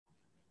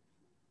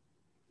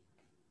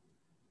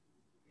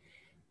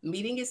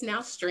Meeting is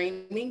now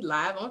streaming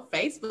live on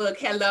Facebook.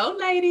 Hello,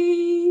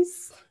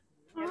 ladies.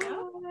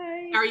 Hello.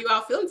 How are you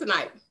all feeling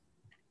tonight?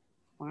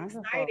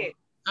 Wonderful. Excited.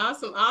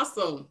 Awesome,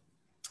 awesome.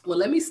 Well,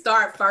 let me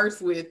start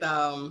first with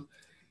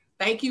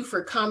thank you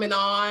for coming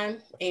on.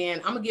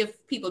 And I'm going to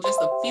give people just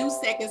a few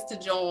seconds to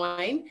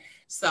join.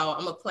 So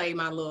I'm going to play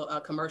my little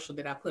commercial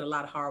that I put a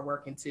lot of hard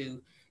work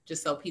into,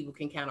 just so people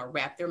can kind of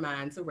wrap their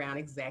minds around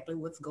exactly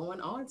what's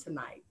going on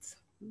tonight.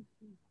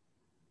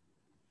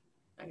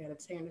 I got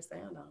to turn the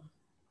sound on.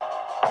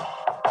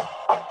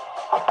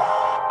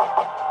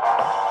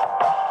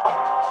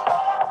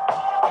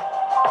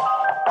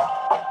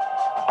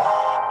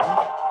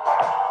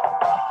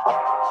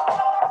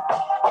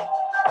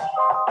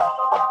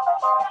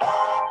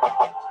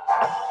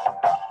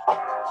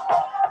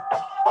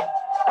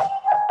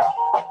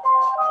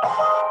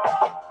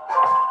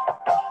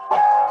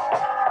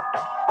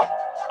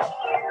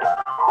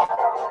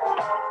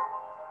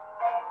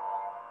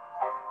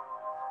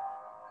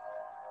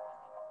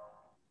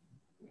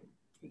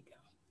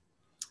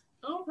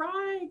 All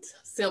right.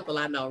 Simple,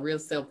 I know, real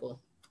simple.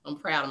 I'm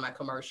proud of my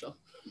commercial.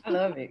 I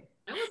love it.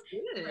 That was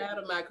good. Proud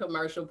of my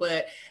commercial,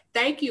 but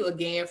thank you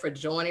again for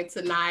joining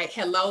tonight.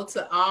 Hello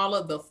to all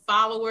of the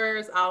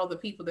followers, all of the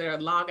people that are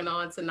logging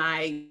on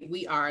tonight.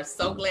 We are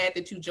so glad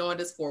that you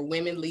joined us for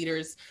Women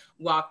Leaders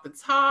Walk the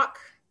Talk.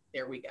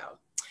 There we go.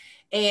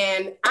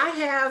 And I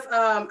have,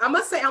 I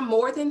must say, I'm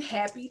more than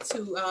happy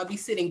to be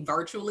sitting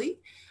virtually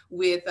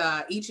with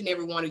each and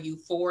every one of you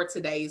for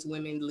today's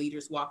Women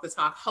Leaders Walk the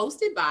Talk,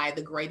 hosted by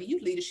the Greater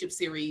Youth Leadership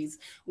Series,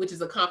 which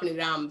is a company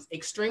that I'm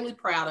extremely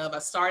proud of. I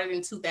started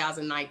in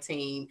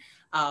 2019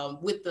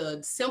 with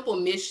the simple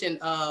mission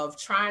of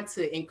trying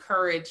to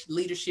encourage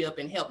leadership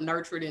and help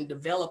nurture it and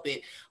develop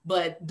it,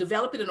 but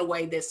develop it in a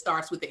way that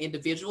starts with the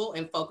individual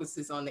and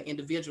focuses on the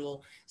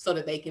individual so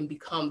that they can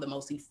become the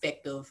most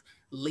effective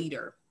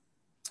leader.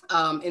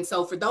 And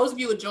so for those of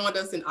you who joined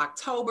us in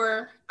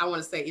October, I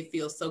want to say it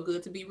feels so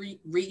good to be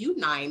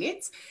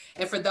reunited.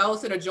 And for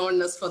those that are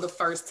joining us for the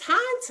first time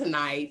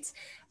tonight,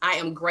 I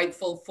am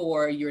grateful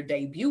for your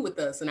debut with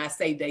us. And I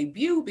say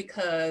debut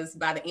because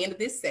by the end of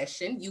this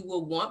session, you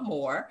will want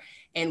more,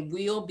 and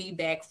we'll be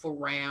back for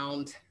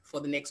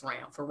the next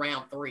round, for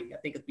round 3. I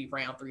think it'll be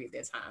round 3 at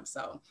that time.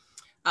 So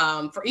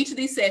for each of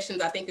these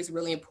sessions, I think it's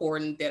really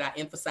important that I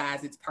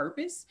emphasize its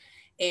purpose,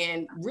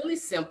 and really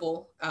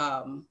simple.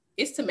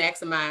 It's to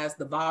maximize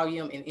the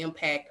volume and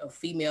impact of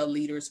female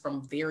leaders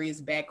from various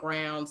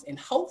backgrounds and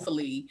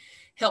hopefully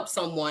help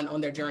someone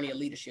on their journey of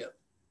leadership.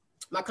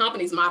 My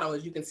company's motto,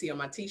 as you can see on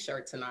my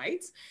t-shirt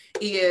tonight,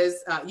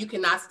 is you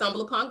cannot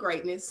stumble upon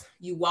greatness.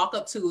 You walk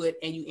up to it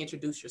and you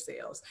introduce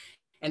yourselves.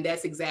 And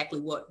that's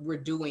exactly what we're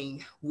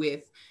doing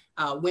with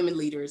Women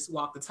Leaders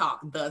Walk the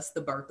Talk, thus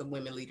the birth of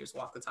Women Leaders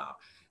Walk the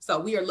Talk. So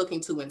we are looking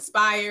to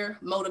inspire,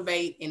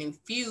 motivate, and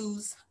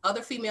infuse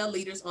other female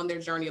leaders on their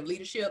journey of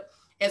leadership,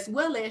 as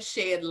well as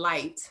shed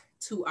light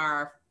to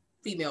our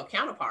female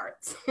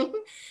counterparts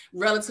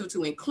relative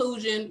to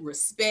inclusion,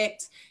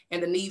 respect,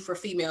 and the need for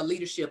female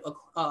leadership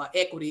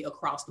equity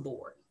across the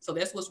board. So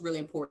that's what's really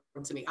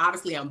important to me.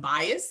 Obviously, I'm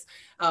biased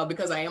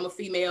because I am a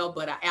female,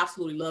 but I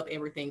absolutely love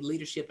everything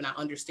leadership, and I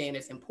understand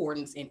its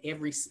importance in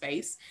every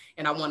space,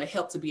 and I want to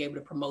help to be able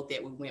to promote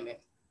that with women.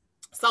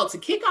 So to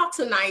kick off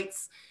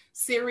tonight's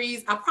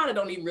series, I probably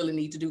don't even really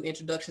need to do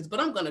introductions, but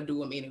I'm going to do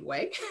them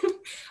anyway.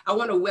 I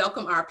want to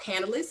welcome our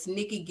panelists,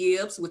 Nikki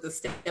Gibbs with the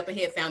Step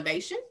Ahead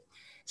Foundation,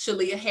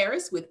 Sheleah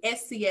Harris with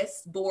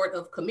SCS Board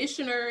of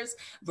Commissioners,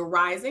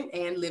 Verizon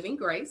and Living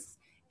Grace,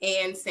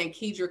 and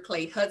Sankedra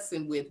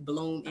Clay-Hudson with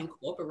Bloom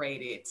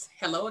Incorporated.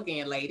 Hello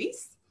again,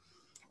 ladies.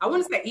 I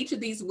want to say each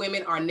of these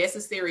women are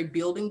necessary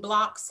building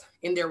blocks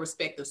in their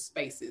respective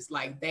spaces.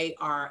 Like, they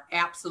are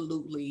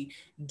absolutely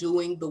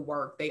doing the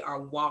work. They are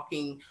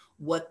walking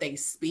what they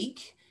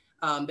speak.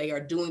 They are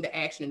doing the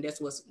action, and that's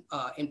what's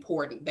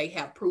important. They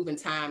have proven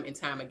time and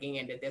time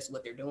again that that's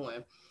what they're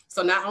doing.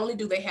 So not only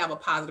do they have a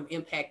positive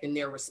impact in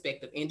their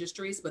respective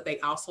industries, but they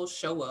also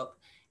show up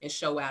and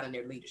show out in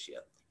their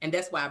leadership. And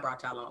that's why I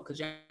brought y'all on, because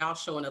y'all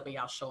showing up and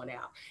y'all showing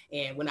out.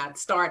 And when I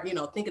start,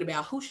 thinking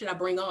about who should I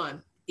bring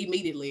on,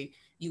 immediately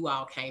you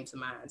all came to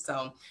mind.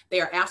 So they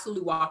are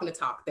absolutely walking the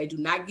talk. They do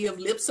not give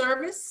lip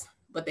service,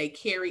 but they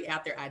carry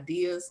out their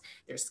ideas,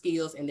 their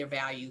skills, and their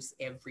values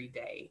every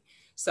day.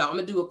 So I'm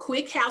gonna do a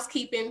quick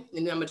housekeeping,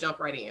 and then I'm gonna jump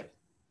right in.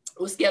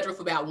 We're scheduled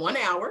for about 1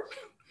 hour.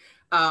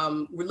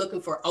 We're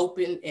looking for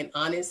open and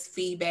honest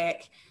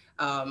feedback.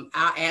 I'll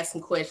ask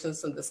some questions,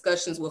 some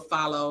discussions will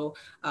follow.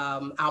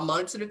 I'll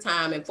monitor the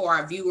time, and for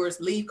our viewers,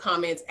 leave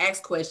comments,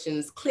 ask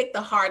questions, click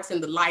the hearts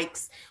and the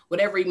likes,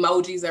 whatever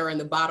emojis are in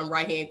the bottom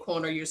right-hand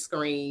corner of your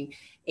screen,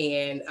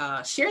 and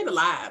share the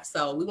live.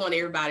 So we want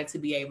everybody to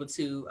be able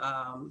to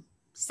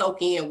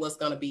soak in what's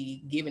gonna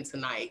be given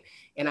tonight.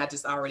 And I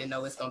just already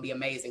know it's gonna be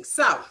amazing.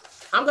 So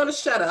I'm gonna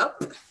shut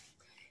up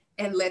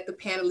and let the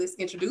panelists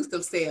introduce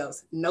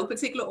themselves. No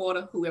particular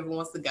order, whoever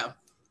wants to go.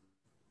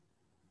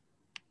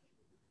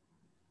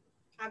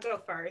 I'll go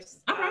first.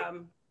 Okay.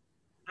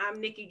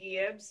 I'm Nikki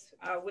Gibbs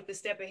with the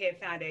Step Ahead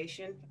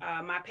Foundation.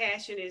 My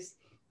passion is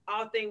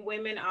all things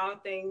women, all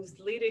things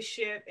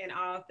leadership, and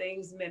all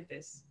things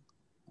Memphis.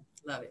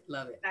 Love it,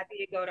 love it. I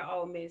did go to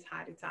Ole Miss,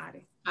 hotty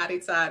toddy.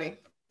 Hotty toddy.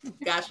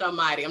 Gosh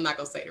almighty, I'm not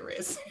gonna say the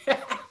rest.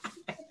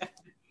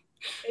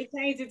 They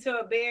changed it to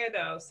a bear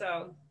though,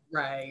 so.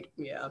 Right,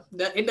 yeah.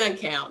 It doesn't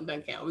count,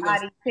 doesn't count.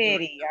 Hottie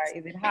Teddy, or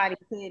is it Hottie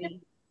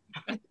Teddy?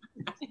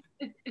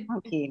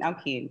 I'm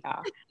kidding,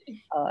 y'all.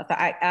 So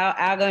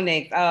I'll go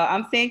next.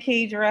 I'm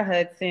Sankedra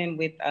Hudson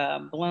with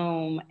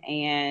Bloom,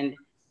 and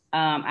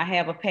I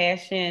have a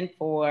passion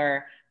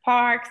for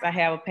parks. I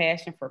have a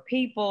passion for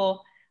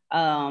people,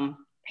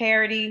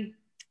 parity,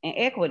 and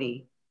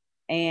equity.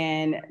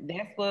 And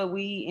that's what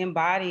we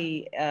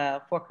embody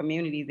for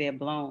communities at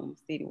Bloom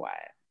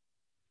citywide.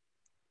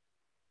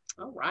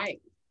 All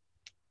right.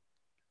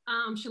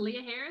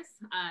 Sheleah Harris,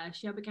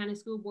 Shelby County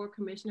School Board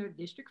Commissioner,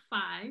 District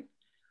 5.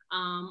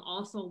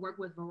 Also work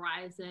with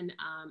Verizon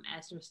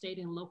as their state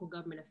and local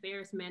government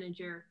affairs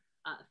manager,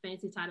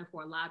 fancy title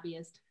for a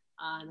lobbyist.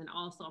 And then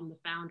also I'm the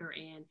founder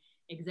and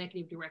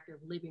executive director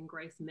of Living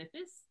Grace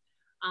Memphis.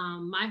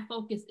 My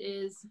focus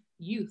is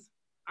youth,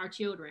 our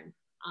children,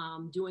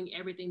 doing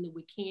everything that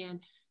we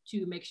can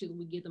to make sure that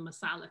we give them a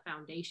solid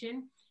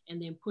foundation and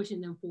then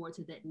pushing them forward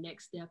to that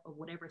next step of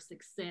whatever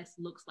success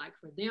looks like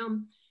for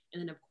them.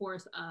 And then of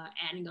course,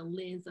 adding a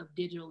lens of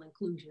digital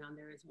inclusion on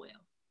there as well.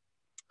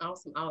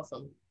 Awesome,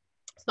 awesome.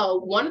 So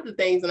one of the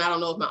things, and I don't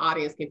know if my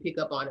audience can pick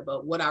up on it,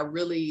 but what I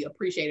really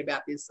appreciate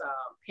about this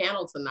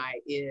panel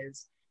tonight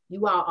is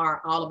you all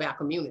are all about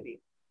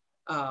community.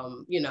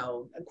 You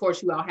know, of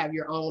course, you all have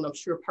your own, I'm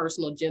sure,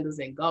 personal agendas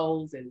and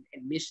goals and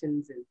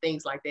missions and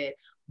things like that,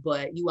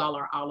 but you all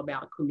are all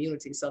about a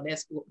community. So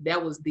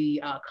that was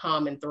the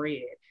common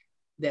thread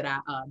that I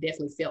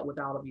definitely felt with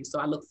all of you. So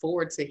I look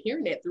forward to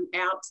hearing that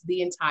throughout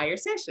the entire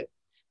session.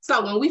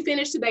 So when we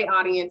finish today,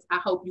 audience, I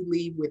hope you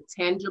leave with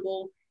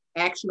tangible,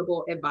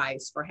 actionable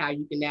advice for how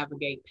you can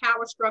navigate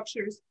power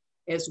structures,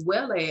 as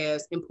well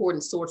as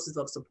important sources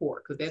of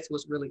support, because that's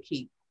what's really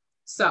key.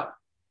 So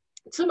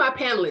to my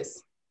panelists,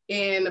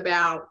 in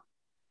about,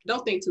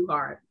 don't think too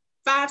hard,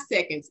 5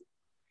 seconds,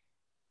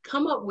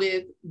 come up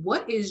with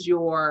what is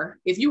your,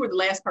 if you were the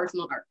last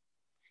person on earth,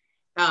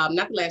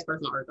 not the last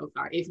person on earth, I'm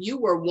sorry, if you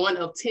were one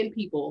of 10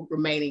 people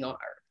remaining on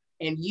earth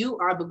and you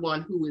are the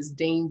one who is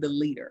deemed the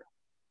leader,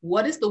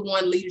 what is the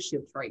one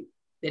leadership trait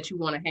that you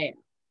want to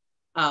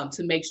have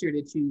to make sure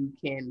that you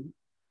can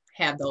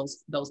have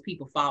those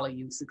people follow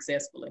you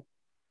successfully?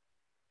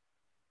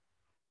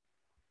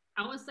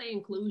 I would say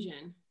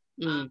inclusion.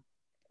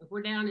 If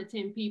we're down to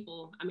 10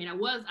 people, I mean,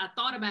 I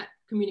thought about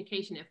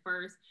communication at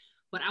first,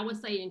 but I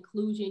would say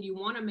inclusion. You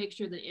want to make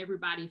sure that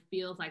everybody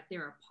feels like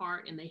they're a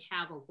part and they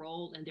have a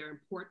role and they're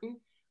important,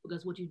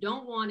 because what you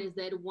don't want is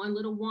that one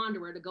little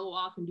wanderer to go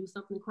off and do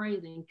something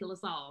crazy and kill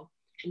us all.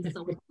 And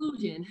so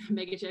inclusion,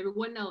 making sure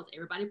everyone knows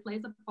everybody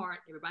plays a part,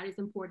 everybody's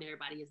important,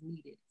 everybody is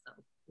needed. So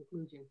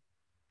inclusion.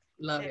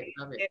 Love it,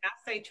 love it. And I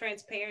say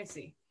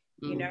transparency.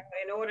 You know,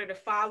 in order to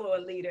follow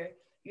a leader,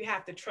 you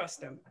have to trust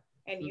them.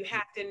 And you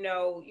have to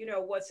know,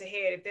 what's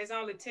ahead. If there's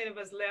only 10 of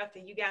us left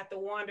and you got the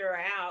wanderer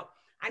out,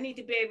 I need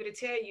to be able to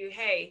tell you,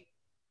 hey,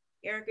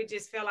 Erica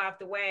just fell off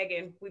the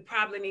wagon. We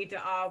probably need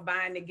to all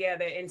bind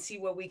together and see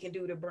what we can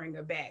do to bring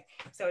her back.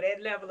 So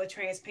that level of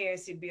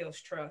transparency builds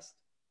trust.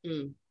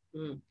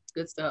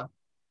 Good stuff.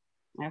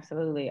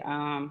 Absolutely.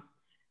 I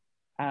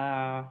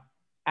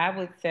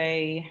would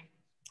say,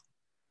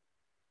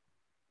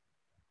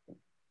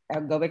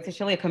 I'll go back to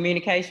Sheleah.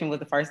 Communication was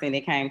the first thing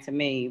that came to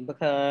me,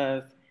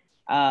 because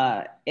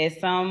at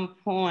some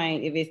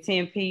point, if it's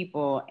 10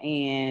 people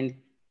and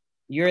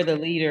you're the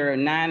leader,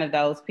 9 of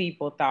those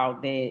people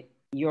thought that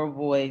your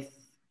voice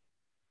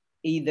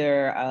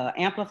either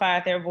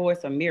amplified their voice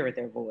or mirrored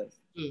their voice.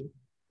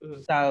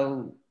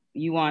 So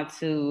you want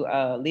to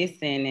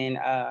listen and,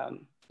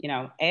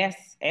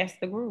 ask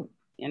the group,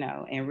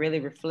 and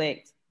really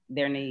reflect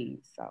their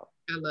needs. So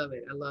I love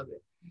it. I love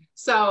it.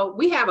 So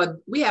we have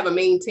a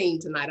main team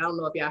tonight. I don't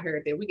know if y'all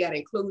heard that. We got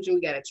inclusion,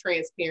 we got a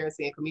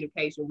transparency and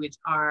communication, which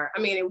are,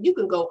 I mean, you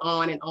can go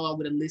on and on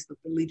with a list of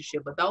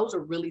leadership, but those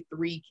are really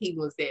 3 key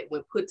ones that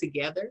when put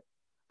together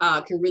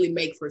can really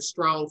make for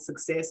strong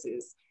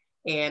successes.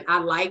 And I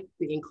like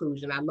the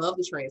inclusion. I love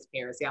the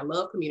transparency. I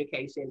love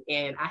communication.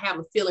 And I have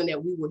a feeling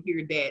that we will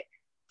hear that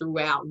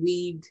throughout,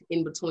 weaved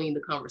in between the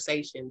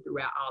conversation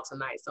throughout all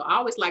tonight. So I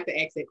always like to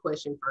ask that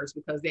question first,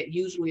 because that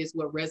usually is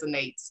what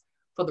resonates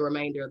for the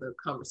remainder of the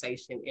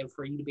conversation and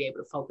for you to be able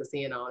to focus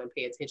in on and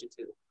pay attention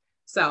to.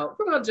 So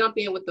we're going to jump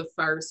in with the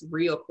first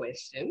real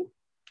question.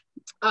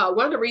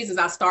 One of the reasons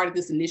I started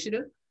this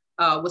initiative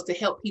was to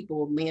help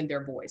people lend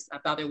their voice. I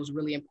thought it was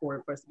really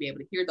important for us to be able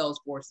to hear those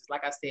voices.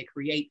 Like I said,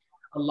 create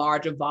a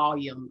larger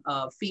volume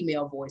of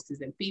female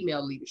voices and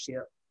female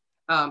leadership.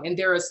 And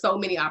there are so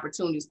many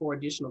opportunities for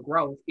additional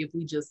growth if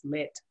we just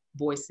let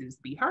voices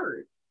be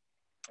heard.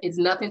 It's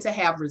nothing to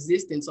have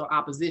resistance or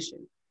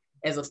opposition.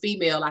 As a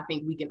female, I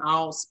think we can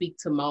all speak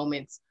to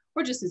moments,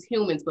 or just as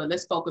humans, but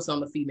let's focus on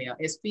the female.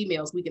 As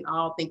females, we can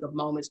all think of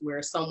moments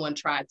where someone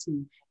tried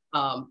to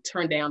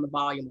turn down the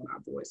volume on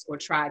our voice or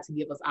try to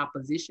give us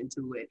opposition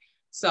to it.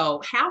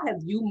 So how have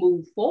you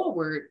moved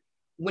forward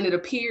when it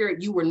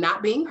appeared you were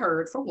not being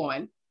heard, for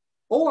one,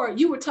 or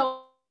you were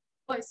told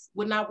voice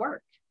would not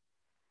work?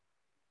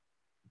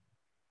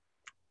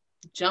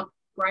 Jump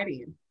right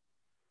in.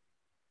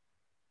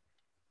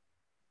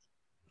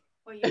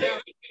 Well,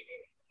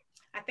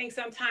 I think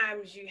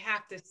sometimes you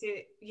have to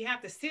sit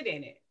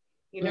in it.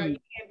 You know, you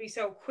can't be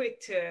so quick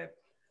to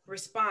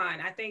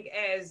respond. I think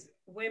as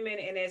women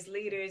and as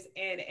leaders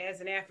and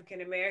as an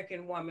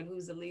African-American woman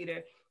who's a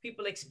leader,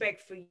 people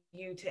expect for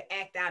you to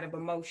act out of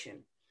emotion,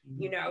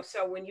 you know?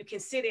 So when you can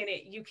sit in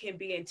it, you can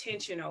be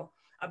intentional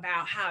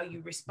about how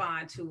you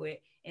respond to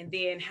it and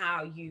then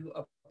how you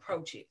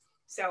approach it.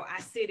 So I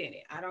sit in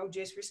it. I don't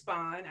just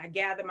respond. I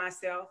gather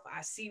myself.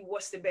 I see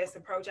what's the best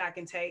approach I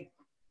can take,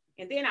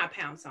 and then I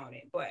pounce on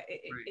it. But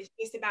it's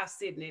just about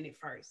sitting in it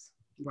first.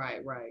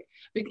 Right.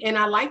 And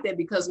I like that,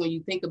 because when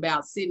you think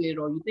about sitting it,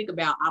 or you think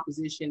about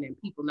opposition and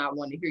people not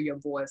wanting to hear your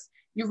voice,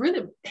 you're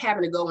really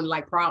having to go in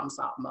like problem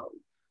solve mode,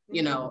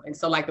 you know? And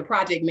so like the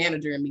project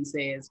manager in me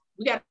says,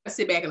 we got to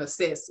sit back and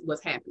assess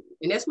what's happening.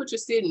 And that's what you're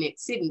sitting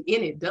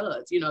in it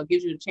does, you know, it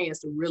gives you a chance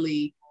to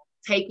really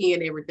take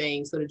in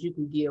everything so that you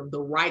can give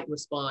the right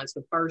response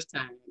the first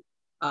time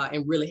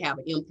and really have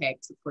an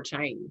impact for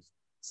change.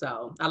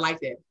 So I like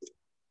that.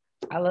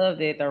 I love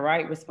that, the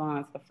right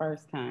response the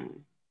first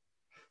time.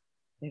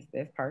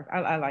 That's perfect.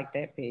 I like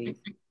that piece.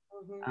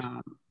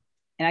 And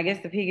I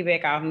guess to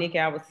piggyback off Nikki,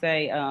 I would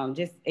say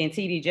just in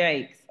TD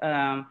Jakes,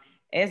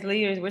 as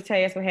leaders, we're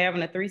tasked with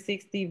having a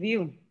 360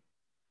 view.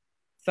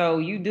 So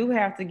you do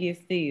have to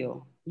get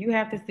still. You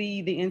have to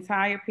see the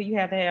entire piece. You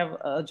have to have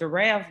a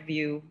giraffe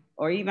view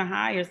or even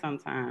higher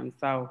sometimes.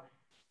 So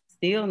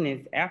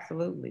stillness,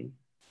 absolutely.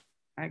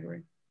 I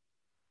agree.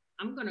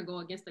 I'm going to go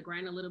against the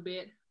grain a little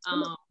bit.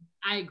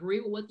 I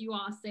agree with what you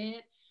all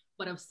said.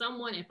 But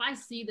if I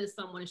see that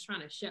someone is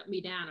trying to shut me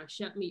down or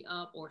shut me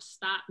up or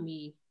stop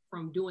me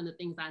from doing the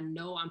things I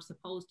know I'm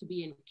supposed to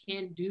be and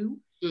can do,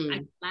 I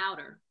get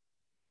louder.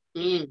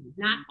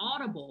 Not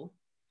audible,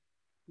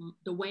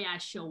 the way I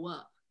show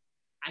up,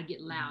 I get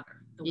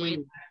louder. The way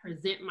that I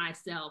present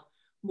myself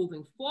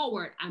moving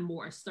forward, I'm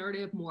more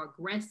assertive, more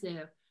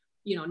aggressive,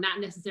 you know, not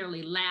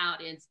necessarily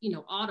loud and, you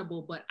know,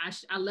 audible, but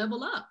I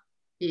level up.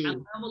 I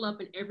level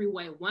up in every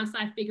way. Once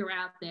I figure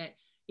out that,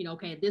 you know,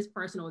 okay, this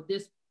person or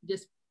this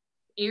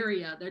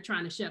area, they're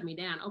trying to shut me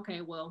down.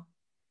 Okay, well,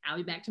 I'll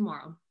be back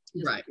tomorrow.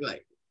 Right.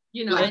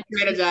 You know, like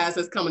strategize,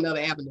 let's come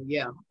another avenue.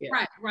 Yeah.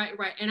 Right.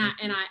 And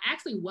I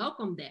actually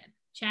welcome that.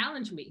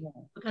 Challenge me,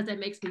 because that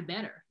makes me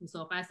better. And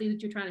so if I see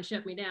that you're trying to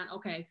shut me down,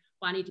 okay,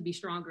 well, I need to be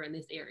stronger in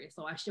this area.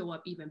 So I show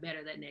up even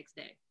better that next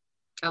day.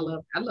 I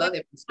love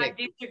that perspective. My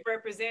district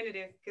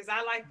representative, because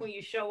I like when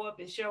you show up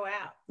and show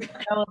out.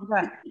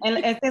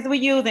 And since we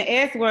use the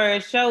S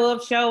word, show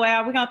up, show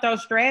out, we're gonna throw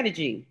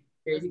strategy.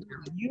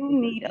 You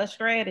need a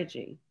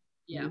strategy.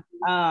 Yeah.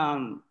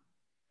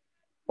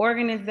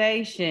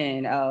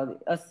 Organization,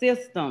 a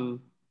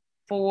system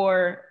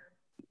for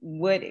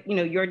what, you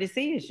know, your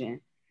decision.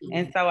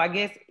 And so I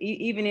guess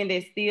even in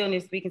this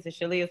stillness, speaking to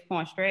Sheleah's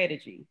point,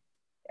 strategy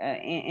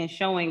and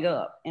showing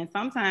up. And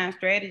sometimes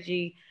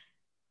strategy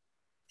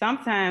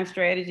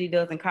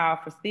doesn't call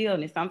for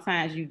stillness.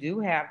 Sometimes you do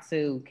have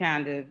to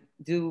kind of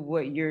do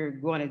what you're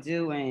going to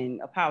do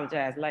and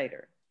apologize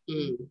later.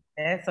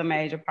 That's a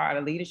major part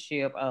of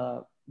leadership,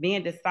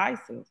 being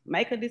decisive,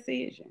 make a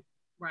decision.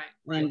 Right.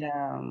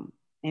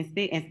 And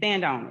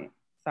stand on it.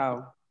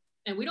 So.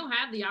 And we don't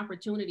have the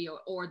opportunity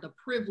or the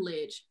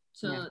privilege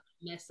to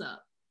mess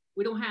up.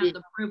 We don't have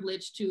the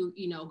privilege to,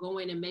 you know, go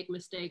in and make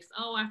mistakes.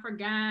 Oh, I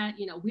forgot.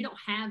 You know, we don't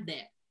have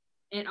that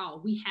at all.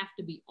 We have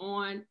to be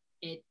on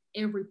at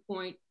every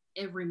point,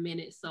 every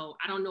minute. So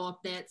I don't know if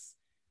that's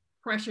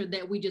pressure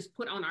that we just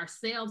put on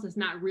ourselves. It's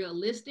not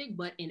realistic,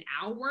 but in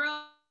our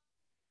world,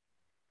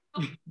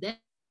 that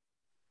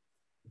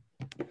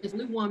is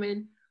new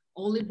woman,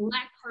 only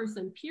Black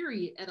person,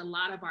 period, at a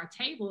lot of our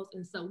tables.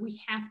 And so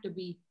we have to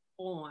be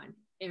on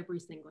every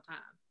single time.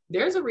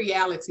 There's a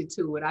reality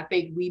to it. I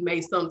think we may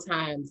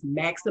sometimes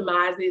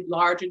maximize it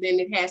larger than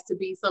it has to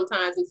be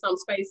sometimes in some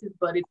spaces,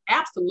 but it's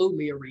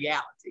absolutely a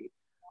reality.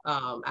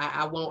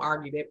 I won't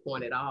argue that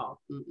point at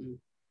all.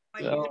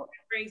 That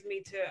brings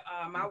me to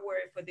my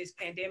word for this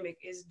pandemic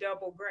is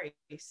double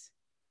grace.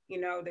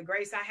 You know, the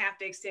grace I have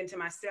to extend to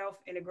myself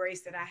and the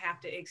grace that I have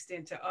to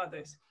extend to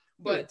others.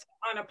 But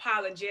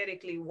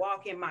unapologetically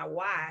walk in my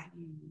why.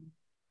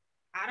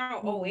 I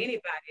don't owe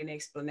anybody an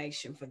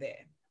explanation for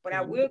that. But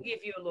I will give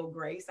you a little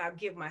grace. I'll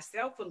give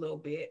myself a little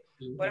bit,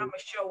 but I'm going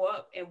to show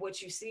up, and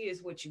what you see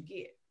is what you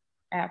get.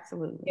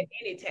 Absolutely. At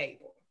any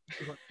table.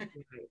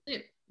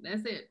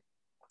 That's it.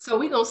 So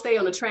we're going to stay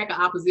on the track of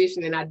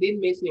opposition, and I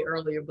didn't mention it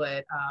earlier,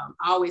 but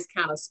I always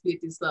kind of split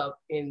this up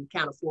in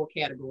kind of 4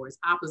 categories: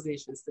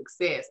 opposition,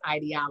 success,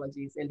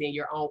 ideologies, and then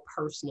your own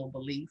personal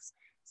beliefs.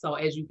 So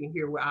as you can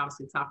hear, we're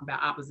obviously talking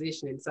about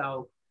opposition. And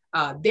so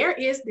there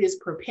is this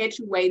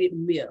perpetuated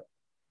myth,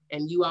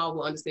 and you all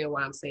will understand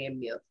why I'm saying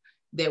myth,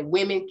 that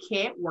women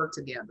can't work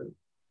together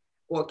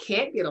or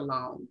can't get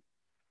along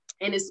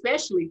and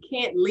especially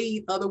can't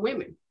lead other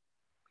women.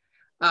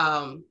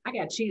 I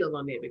got chills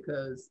on that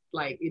because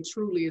like it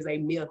truly is a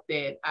myth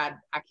that I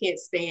can't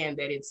stand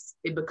that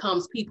it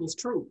becomes people's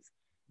truth.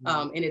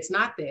 And it's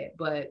not that,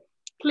 but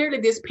clearly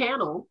this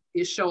panel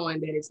is showing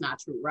that it's not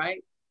true,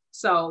 right?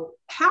 So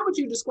how would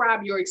you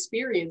describe your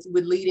experience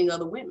with leading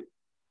other women?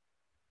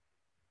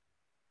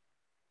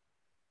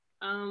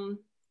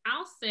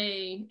 I'll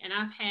say, and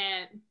I've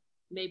had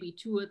maybe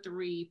 2 or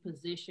 3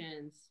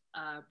 positions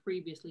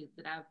previously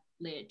that I've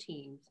led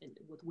teams and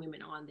with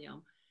women on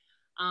them.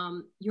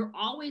 You're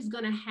always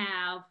going to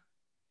have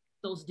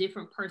those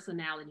different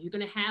personalities. You're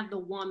going to have the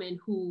woman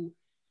who,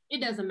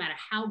 it doesn't matter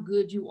how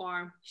good you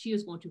are, she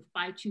is going to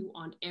fight you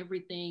on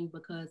everything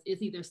because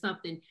it's either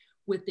something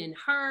within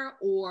her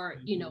or,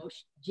 you know,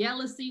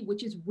 jealousy,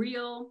 which is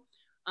real.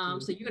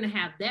 So you're going to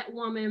have that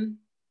woman.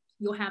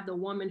 You'll have the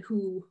woman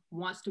who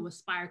wants to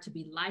aspire to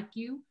be like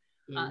you.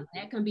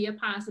 That can be a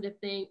positive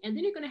thing. And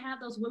then you're going to have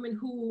those women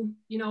who,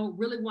 you know,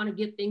 really want to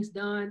get things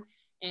done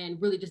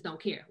and really just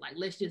don't care. Like,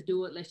 let's just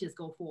do it. Let's just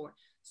go forward.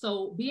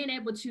 So being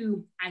able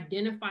to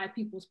identify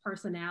people's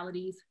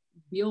personalities,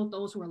 build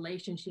those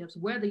relationships,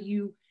 whether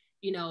you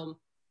know,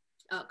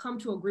 come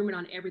to agreement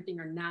on everything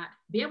or not,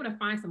 be able to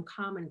find some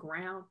common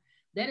ground.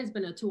 That has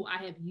been a tool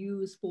I have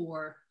used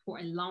for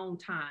a long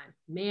time,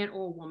 man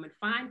or woman.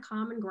 Find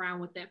common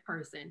ground with that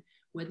person,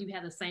 whether you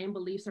have the same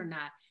beliefs or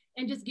not,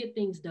 and just get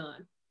things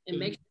done. And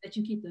make sure that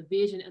you keep the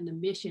vision and the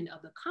mission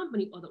of the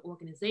company or the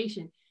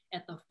organization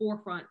at the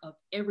forefront of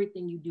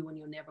everything you do, and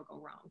you'll never go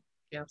wrong.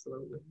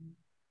 Absolutely.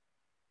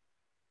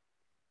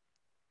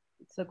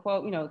 To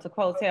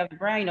quote Tabitha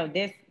Brown, you know,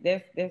 this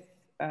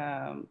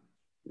not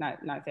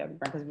Tabitha Brown,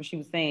 because what she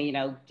was saying, you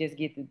know, just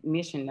get the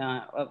mission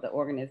of the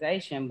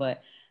organization.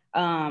 But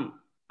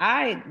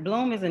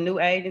Bloom is a new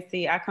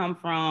agency. I come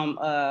from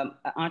an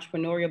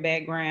entrepreneurial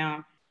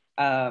background,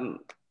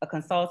 a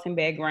consulting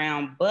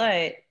background,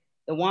 but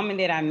the woman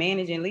that I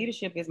manage in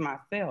leadership is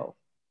myself.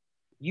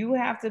 You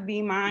have to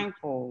be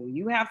mindful.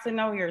 You have to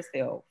know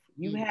yourself.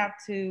 You have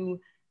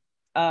to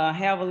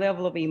have a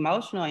level of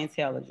emotional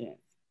intelligence.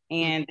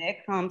 And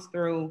that comes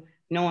through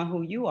knowing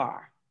who you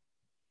are.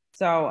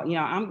 So, you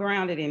know, I'm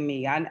grounded in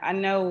me. I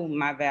know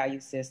my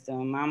value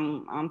system.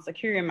 I'm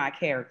secure in my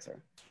character.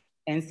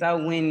 And so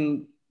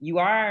when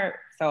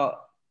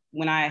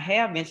I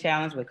have been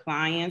challenged with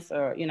clients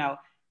or, you know,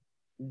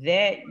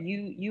 that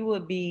you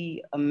would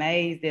be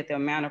amazed at the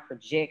amount of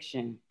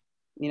projection,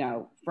 you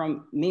know,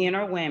 from men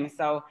or women.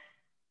 So,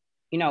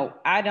 you know,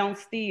 I don't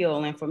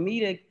steal. And for me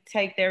to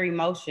take their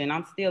emotion,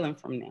 I'm stealing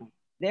from them.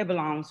 That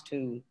belongs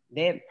to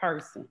that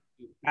person.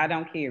 I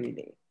don't carry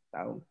that.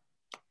 So,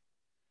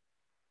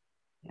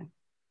 yeah.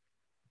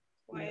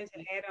 Well, and to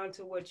add on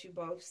to what you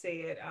both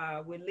said,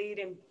 with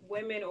leading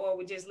women or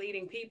with just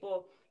leading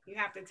people, you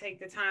have to take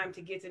the time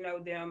to get to know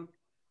them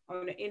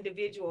on an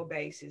individual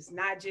basis,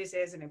 not just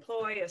as an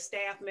employee, a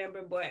staff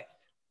member, but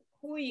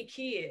who are your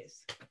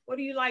kids? What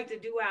do you like to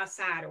do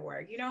outside of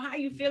work? You know, how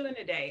you feeling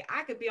today?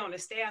 I could be on a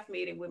staff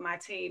meeting with my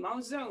team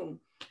on Zoom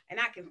and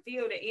I can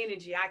feel the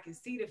energy. I can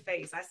see the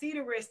face. I see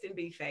the rest and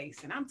be face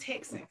and I'm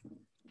texting.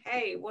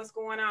 Hey, what's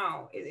going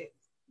on?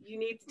 You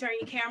need to turn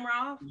your camera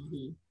off?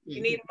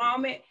 You need a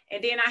moment?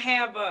 And then I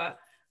have a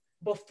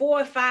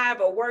before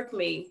 5 a work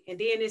me, and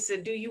then it's a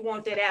do you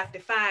want that after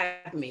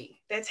 5 me.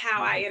 That's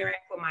how I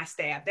interact with my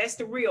staff. That's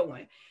the real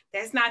one.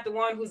 That's not the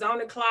one who's on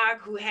the clock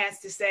who has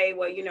to say,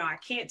 well, you know, I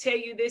can't tell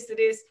you this or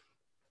this.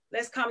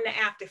 Let's come to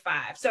after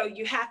 5. So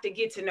you have to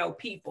get to know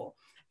people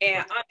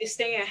and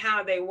understand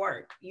how they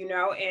work, you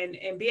know,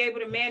 and be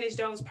able to manage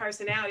those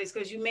personalities,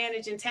 because you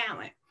manage in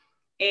talent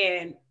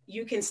and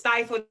you can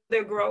stifle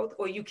their growth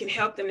or you can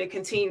help them to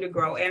continue to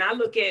grow. And I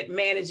look at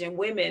managing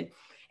women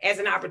as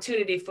an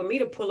opportunity for me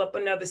to pull up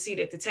another seat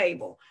at the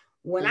table.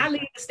 When I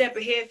lead the Step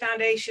Ahead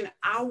Foundation,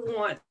 I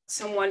want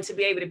someone to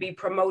be able to be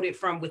promoted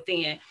from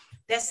within.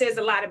 That says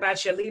a lot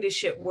about your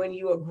leadership when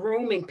you are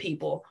grooming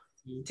people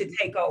to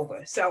take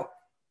over. So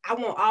I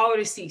want all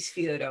the seats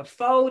filled up,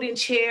 folding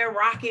chair,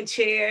 rocking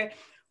chair,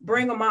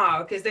 bring them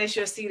all, because that's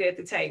your seat at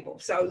the table.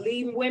 So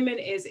leading women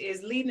is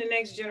leading the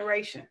next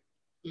generation.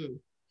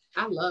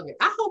 I love it.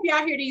 I hope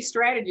y'all hear these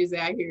strategies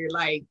out here.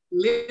 Like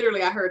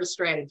literally, I heard a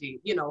strategy,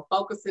 you know,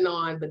 focusing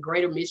on the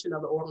greater mission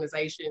of the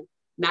organization,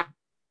 not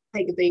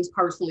taking things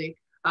personally,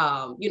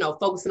 you know,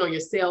 focusing on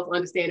yourself,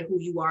 understanding who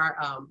you are.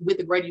 With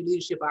the greater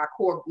leadership, our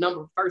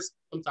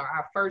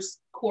first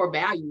core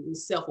value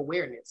is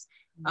self-awareness.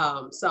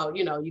 So,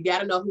 you know, you got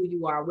to know who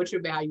you are, what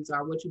your values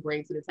are, what you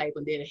bring to the table,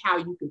 and then how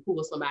you can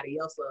pull somebody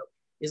else up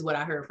is what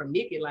I heard from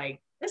Nikki.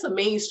 Like, that's a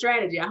main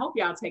strategy. I hope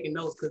y'all taking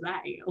notes, because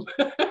I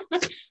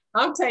am.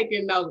 I'm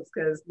taking notes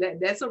because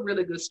that's a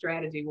really good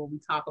strategy when we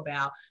talk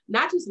about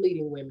not just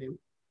leading women,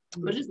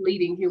 but just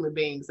leading human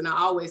beings. And I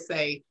always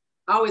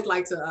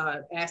like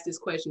to ask this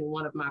question in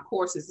one of my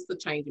courses. It's a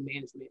change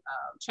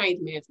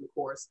management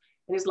course.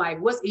 And it's like,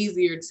 what's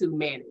easier to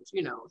manage,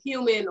 you know,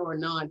 human or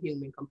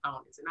non-human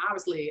components? And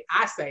obviously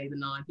I say the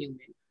non-human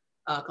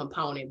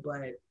component,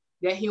 but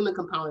that human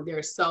component, there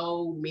are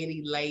so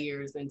many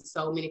layers and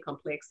so many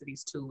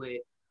complexities to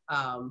it.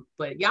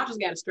 But y'all just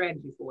got a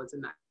strategy for it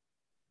tonight.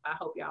 I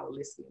hope y'all are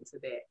listening to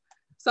that.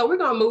 So we're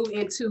going to move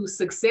into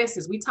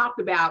successes. We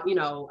talked about,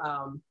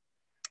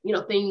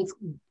 things,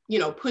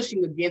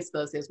 pushing against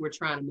us as we're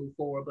trying to move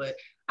forward. But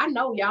I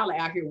know y'all are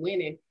out here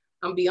winning.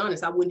 I'm gonna be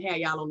honest, I wouldn't have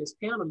y'all on this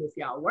panel if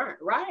y'all weren't,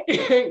 right?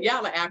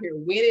 Y'all are out here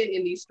winning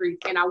in these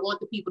streets. And I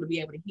want the people to be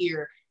able to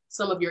hear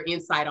some of your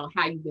insight on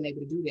how you've been able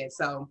to do that.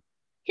 So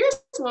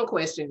here's one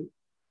question.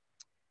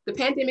 The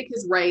pandemic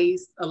has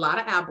raised a lot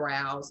of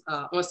eyebrows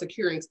on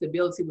securing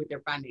stability with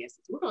their finances.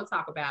 We're going to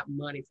talk about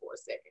money for a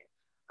second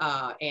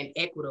and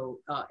equitable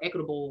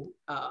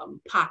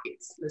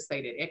pockets. Let's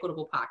say that,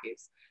 equitable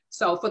pockets.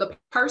 So for the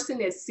person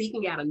that's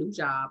seeking out a new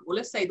job, or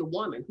let's say the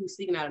woman who's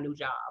seeking out a new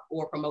job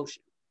or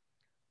promotion,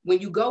 when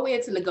you go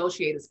in to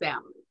negotiate a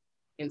salary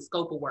and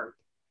scope of work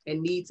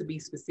and need to be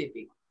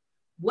specific,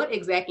 what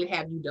exactly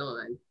have you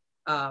done?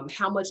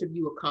 How much have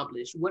you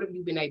accomplished? What have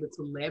you been able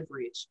to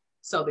leverage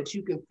so that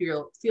you can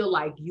feel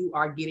like you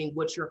are getting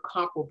what your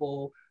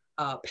comparable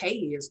pay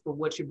is for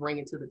what you're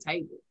bringing to the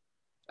table?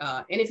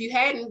 And if you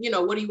hadn't,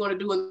 what do you want to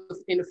do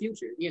in the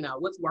future?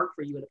 What's worked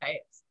for you in the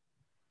past?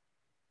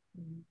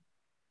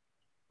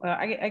 Well,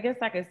 I guess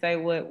I could say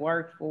what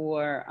worked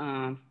for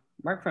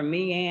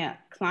me and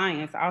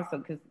clients also,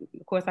 because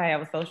of course I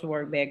have a social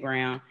work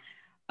background.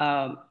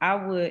 I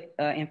would,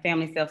 in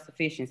family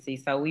self-sufficiency.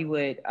 So we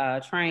would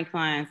train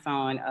clients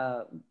on,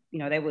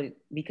 they would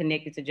be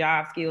connected to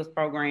job skills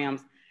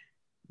programs.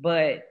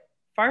 But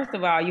first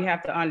of all, you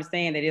have to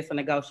understand that it's a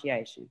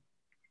negotiation.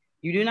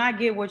 You do not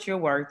get what you're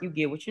worth, you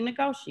get what you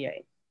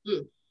negotiate.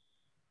 So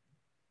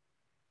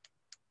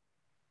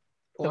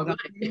go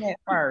do that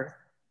first.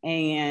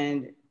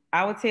 And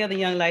I would tell the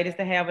young ladies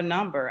to have a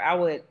number.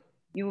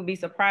 You would be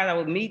surprised. I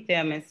would meet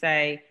them and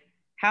say,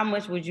 how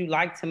much would you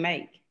like to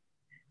make?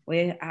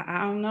 Well,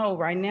 I don't know.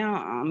 Right now,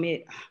 I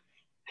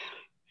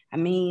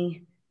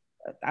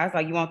was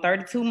like, you want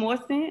 32 more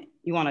cents?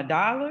 You want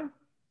 $1?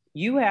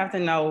 You have to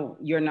know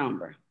your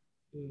number.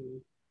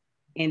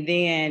 And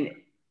then,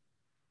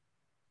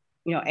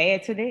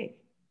 add to that.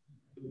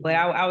 But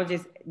I would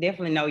just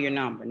definitely know your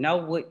number. Know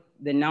what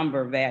the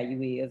number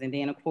value is. And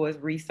then, of course,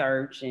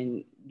 research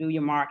and do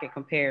your market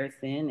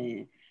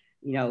comparison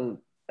and,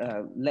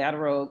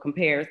 lateral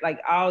compares, like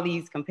all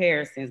these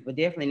comparisons, but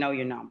definitely know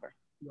your number.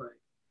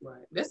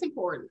 Right. That's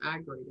important. I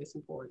agree. That's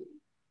important.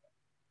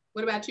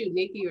 What about you,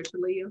 Nikki or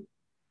Sheleah?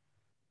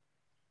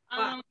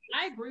 I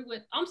agree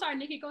with, I'm sorry,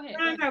 Nikki, go ahead.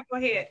 No, go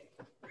ahead.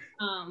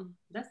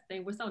 That's the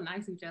thing. We're so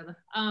nice to each other.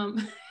 I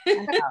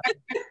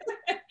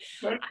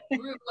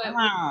agree Come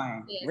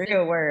on,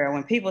 real world.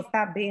 When people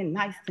stop being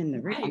nice in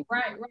the real.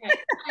 Right.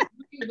 I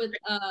agree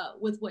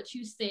with what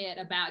you said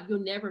about you'll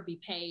never be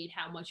paid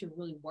how much you're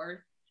really worth.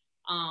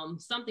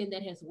 Something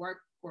that has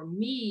worked for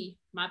me,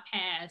 my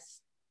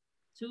past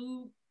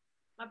two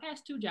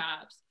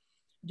jobs,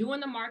 doing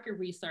the market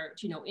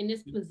research, in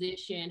this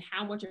position,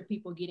 how much are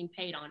people getting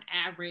paid on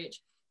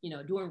average,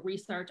 doing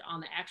research on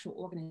the actual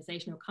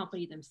organizational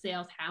company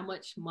themselves, how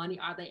much money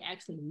are they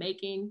actually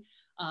making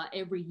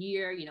every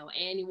year,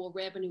 annual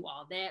revenue,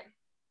 all that,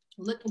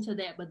 look into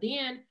that, but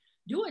then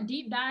do a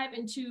deep dive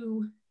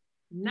into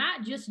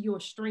not just your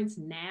strengths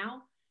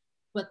now,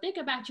 but think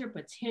about your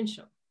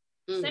potential.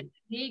 Say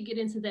you did get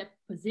into that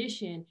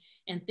position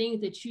and things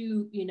that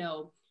you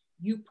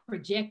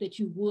project that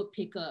you would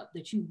pick up,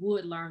 that you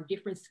would learn,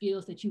 different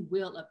skills that you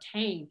will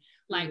obtain,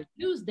 like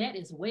use that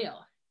as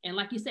well. And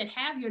like you said,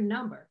 have your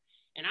number.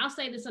 And I'll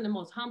say this in the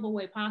most humble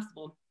way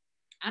possible.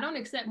 I don't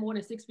accept more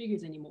than 6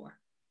 figures anymore,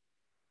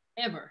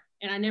 ever.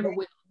 And I never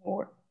will.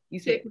 You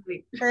said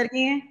it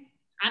again?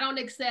 I don't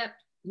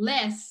accept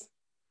less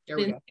than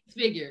 6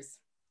 figures.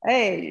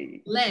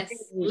 Hey, less.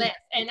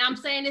 And I'm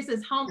saying this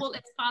as humble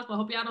as possible. I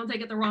hope y'all don't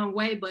take it the wrong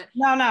way, but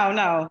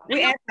no.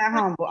 We ain't that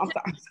humble. I'm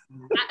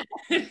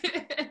sorry.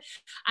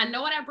 I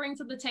know what I bring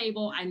to the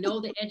table. I know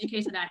the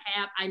education that I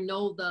have. I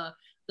know the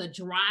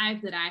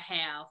drive that I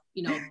have.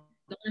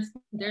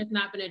 There's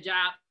not been a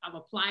job I've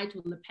applied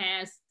to in the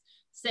past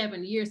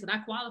 7 years that I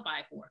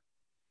qualify for.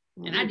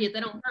 And I did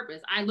that on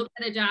purpose. I looked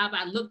at a job,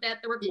 I looked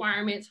at the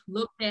requirements,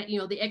 looked at,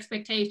 the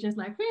expectations,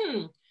 like,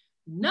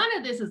 none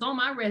of this is on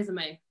my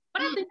resume.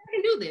 But I think I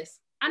can do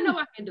this. I know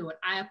I can do it.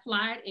 I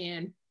applied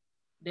and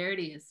there it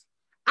is.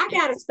 I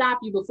got to stop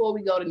you before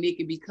we go to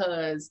Nikki,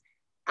 because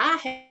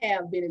I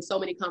have been in so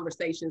many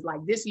conversations like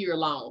this year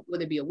alone,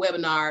 whether it be a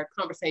webinar,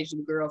 conversation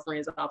with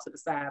girlfriends off to the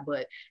side,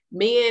 but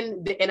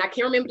men, and I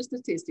can't remember the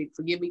statistic,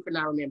 forgive me for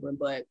not remembering,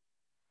 but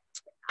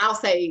I'll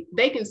say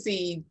they can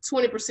see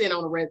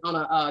 20% on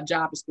a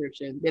job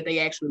description that they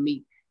actually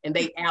meet. And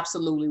they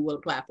absolutely will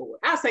apply for it.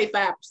 I'll say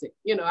 5%,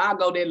 I'll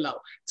go that low,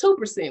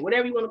 2%,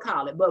 whatever you want to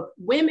call it. But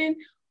women,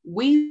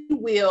 we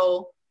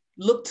will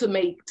look to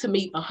meet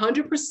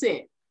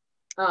 100%,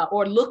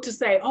 or look to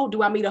say, oh,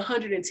 do I meet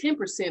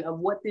 110% of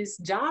what this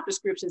job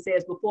description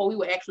says before we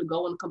will actually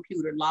go on the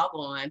computer, log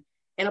on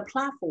and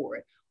apply for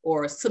it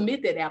or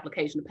submit that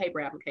application, the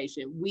paper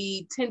application.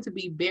 We tend to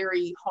be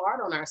very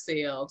hard on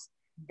ourselves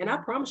And I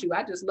promise you,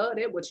 I just love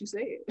that, what you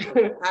said.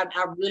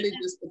 I really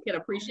just can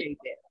appreciate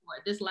that.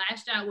 This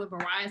last job with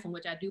Verizon,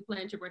 which I do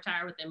plan to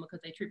retire with them because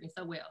they treat me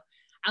so well.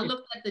 I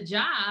looked at the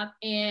job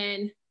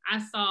and I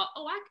saw,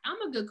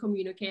 I'm a good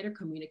communicator,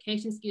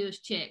 communication skills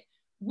check.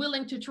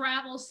 Willing to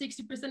travel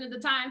 60% of the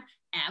time?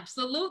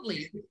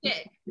 Absolutely.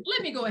 Check.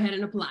 Let me go ahead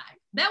and apply.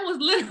 That was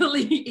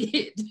literally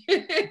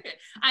it.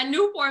 I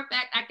knew for a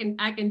fact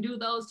I can do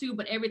those two,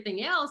 but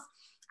everything else,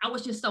 I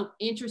was just so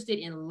interested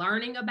in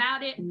learning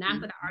about it.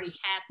 Not that I already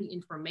had the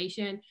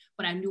information,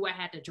 but I knew I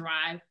had to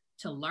drive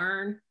to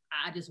learn.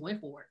 I just went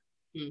for it.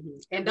 Mm-hmm.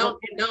 And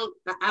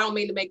I don't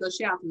mean to make us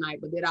shout tonight,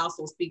 but that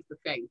also speaks to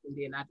faith. And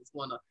then I just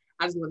want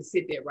to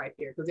sit there right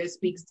there, because that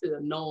speaks to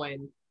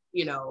knowing,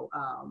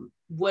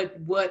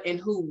 what and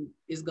who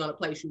is going to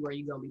place you where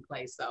you're going to be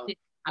placed. So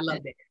I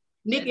love that.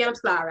 Nikki, I'm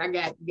sorry, I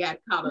got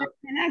caught up.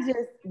 And I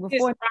just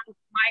before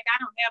Mike, I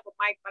don't have a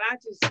mic, but I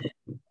just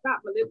got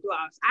my lip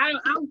gloss. I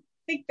don't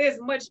think there's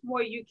much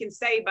more you can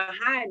say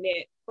behind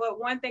it, but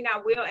one thing I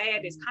will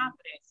add is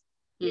confidence.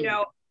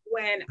 Mm-hmm.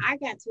 When I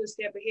got to a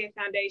Step Ahead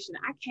Foundation,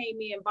 I came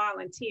in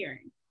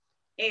volunteering,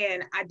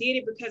 and I did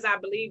it because I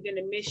believed in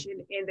the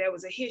mission, and there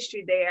was a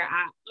history there.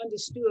 I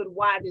understood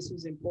why this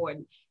was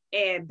important.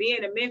 And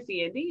being a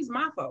Memphian, these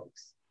my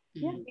folks.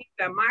 Yeah. These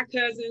are my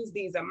cousins,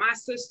 these are my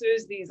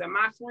sisters, these are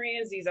my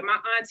friends, these are my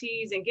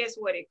aunties, and guess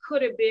what? It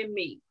could have been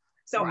me.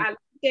 So I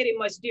looked at it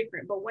much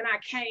different. But when I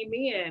came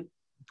in,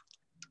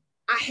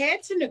 I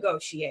had to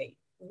negotiate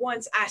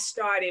once I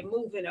started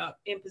moving up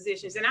in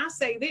positions. And I'll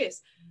say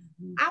this,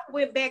 I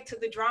went back to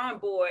the drawing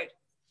board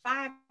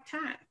 5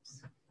 times.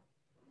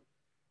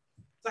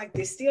 It's like,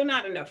 there's still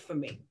not enough for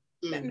me.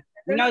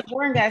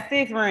 Jordan got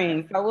 6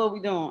 rings, so what are we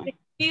doing? It's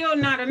still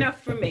not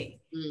enough for me.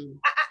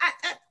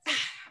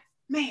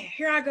 Man,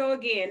 here I go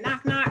again.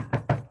 Knock,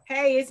 knock.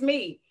 Hey, it's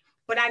me.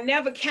 But I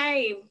never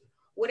came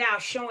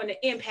without showing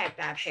the impact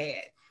I've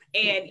had.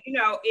 And,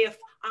 if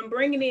I'm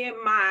bringing in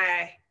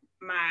my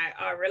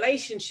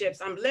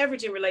relationships, I'm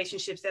leveraging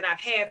relationships that I've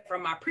had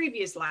from my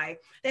previous life,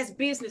 that's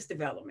business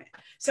development.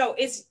 So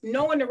it's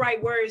knowing the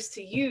right words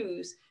to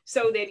use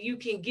so that you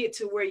can get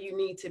to where you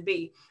need to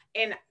be.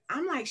 And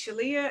I'm like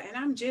Sheleah, and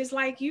I'm just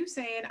like you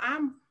saying,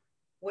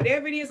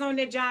 whatever it is on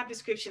that job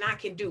description, I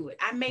can do it.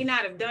 I may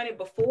not have done it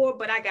before,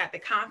 but I got the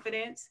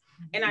confidence,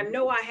 and I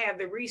know I have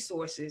the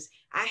resources.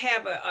 I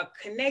have a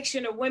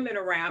connection of women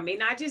around me,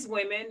 not just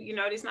women,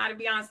 it's not a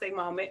Beyonce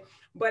moment,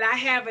 but I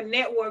have a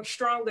network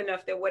strong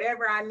enough that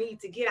whatever I need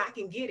to get, I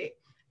can get it.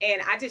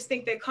 And I just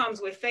think that comes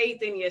with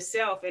faith in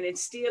yourself and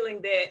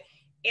instilling that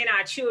in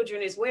our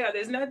children as well.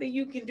 There's nothing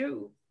you can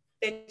do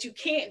that you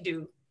can't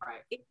do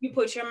if you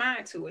put your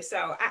mind to it. So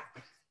I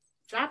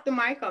drop the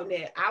mic on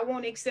that. I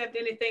won't accept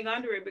anything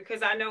under it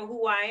because I know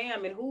who I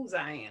am and whose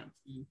I am.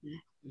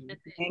 Mm-hmm.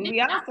 And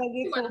we also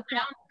get to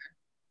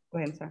go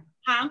ahead, sir.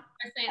 Huh?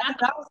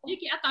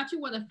 Nikki, I thought you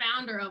were the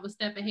founder of A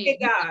Step Ahead.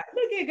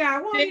 Look at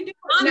God. What are you doing?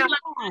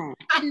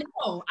 I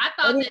know. I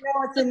thought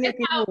that.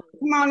 Nikki.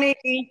 Come on,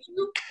 Nikki.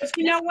 But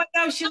you know what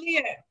though,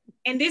 Sheleah?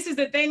 And this is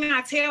the thing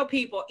I tell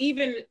people,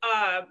 even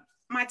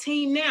my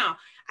team now.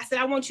 I said,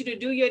 I want you to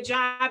do your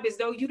job as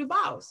though you're the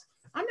boss.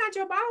 I'm not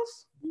your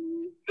boss.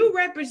 You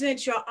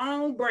represent your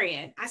own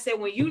brand. I said,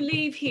 when you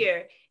leave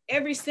here,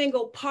 every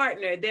single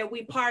partner that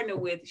we partner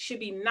with should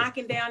be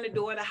knocking down the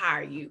door to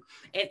hire you.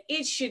 And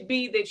it should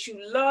be that you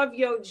love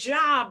your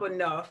job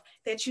enough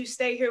that you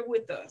stay here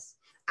with us.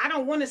 I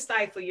don't want to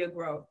stifle your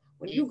growth.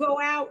 When you go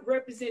out,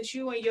 represent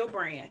you and your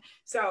brand.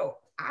 So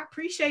I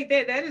appreciate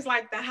that. That is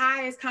like the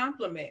highest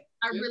compliment.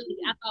 I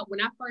thought when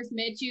I first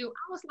met you,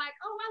 I was like,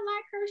 oh, I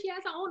like her. She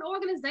has her own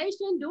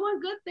organization doing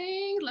good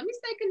things. Let me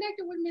stay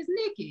connected with Miss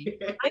Nikki.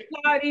 I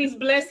saw these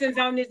blessings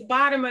on this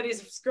bottom of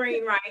this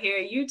screen right here.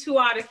 You two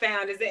are the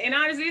founders. And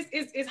honestly,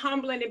 it's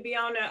humbling to be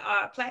on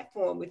a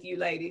platform with you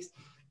ladies.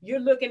 You're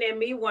looking at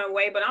me one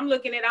way, but I'm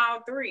looking at all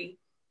three.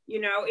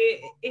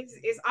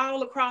 It's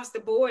all across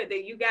the board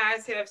that you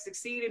guys have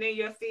succeeded in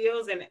your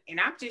fields. And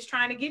I'm just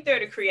trying to get there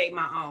to create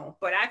my own.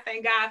 But I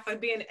thank God for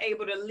being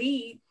able to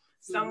lead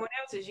someone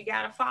else's. You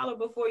got to follow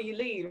before you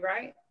lead,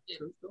 right?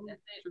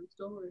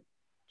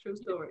 True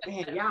story.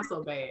 Man, y'all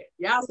so bad.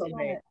 Y'all so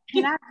bad.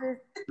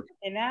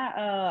 And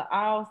I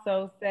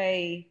also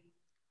say,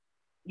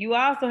 you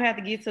also have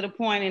to get to the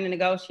point in the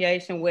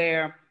negotiation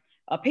where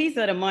a piece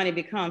of the money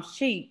becomes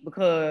cheap,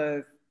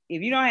 because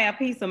if you don't have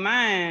peace of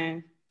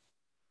mind,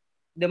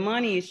 the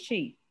money is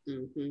cheap.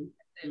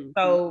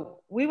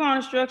 So we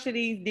want to structure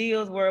these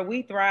deals where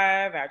we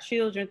thrive, our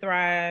children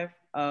thrive.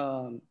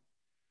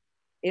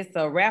 It's a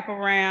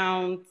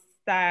wraparound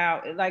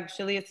style. Like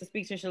Sheleah, to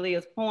speak to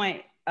Sheleah's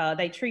point,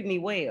 they treat me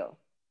well.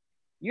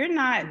 You're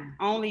not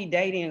only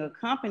dating a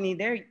company,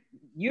 they're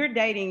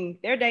dating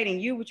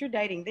you, but you're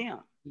dating them.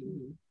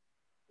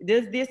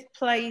 Does this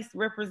place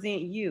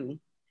represent you?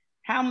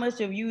 How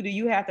much of you do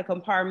you have to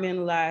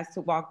compartmentalize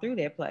to walk through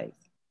that place?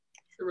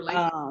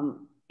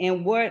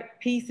 And what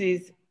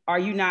pieces are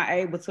you not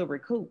able to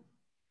recoup?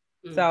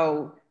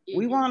 So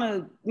we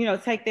want to,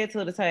 take that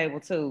to the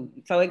table too.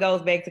 So it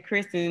goes back to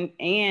Kristen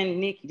and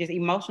Nikki, just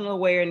emotional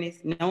awareness,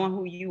 knowing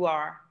who you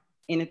are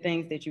in the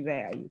things that you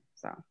value.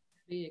 So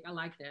big. I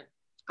like that.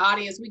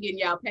 Audience, we getting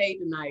y'all paid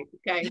tonight,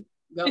 okay?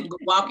 Go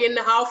walk in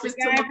the office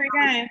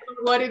tomorrow,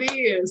 what it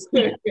is.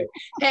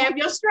 Have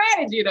your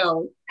strategy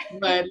though,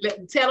 but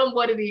tell them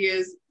what it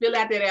is. Fill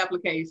out that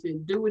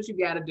application. Do what you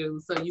got to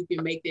do so you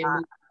can make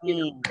that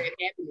move, for that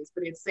happiness,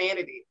 for that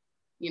sanity,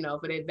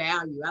 for that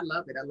value. I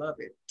love it. I love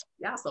it.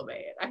 Y'all so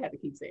bad. I have to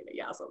keep saying that.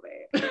 Y'all so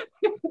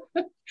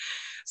bad.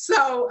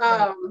 So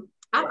I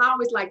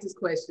always like this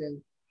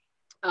question.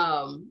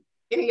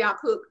 Any of y'all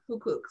cook? Who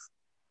cooks?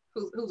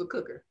 Who's a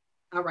cooker?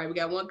 All right, we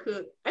got one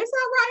cook. It's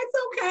all right. It's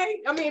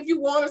okay. I mean, if you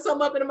warm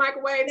something up in the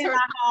microwave, turn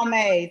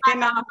homemade.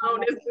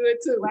 Semi-home, that's good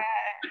too.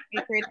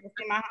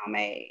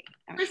 Semi-homemade.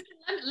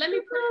 Let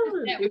me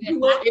put it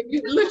if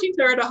you look, she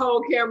turned the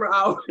whole camera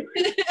off.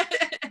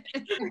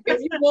 If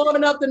you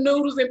warming up the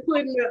noodles and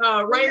putting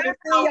the rainbow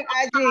don't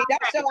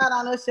show out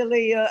on us,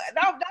 Sheleah.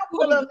 Don't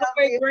pull up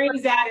the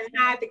greens out and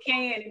hide the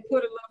can and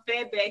put a little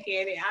fat back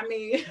in it. I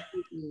mean,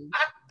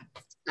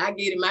 I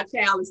get it. My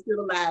child is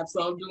still alive,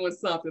 so I'm doing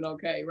something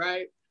okay,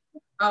 right?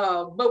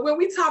 But when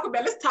we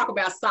let's talk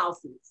about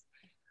sauces.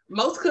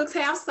 Most cooks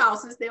have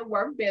sauces that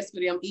work best for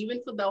them, even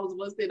for those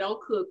of us that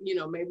don't cook.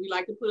 Maybe we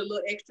like to put a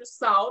little extra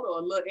salt or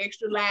a little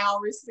extra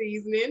Lowry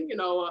seasoning,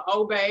 or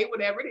Obey,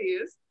 whatever it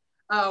is.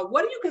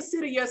 What do you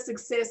consider your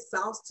success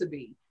sauce to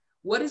be?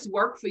 What has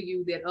worked for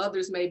you that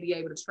others may be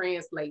able to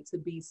translate to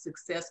be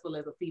successful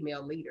as a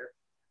female leader?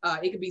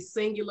 It can be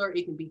singular,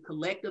 it can be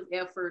collective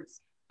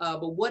efforts,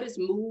 but what has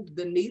moved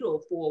the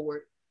needle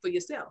forward for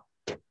yourself?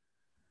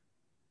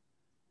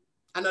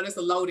 I know that's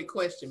a loaded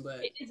question,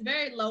 but it's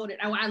very loaded.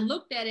 I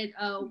looked at it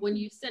when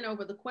you sent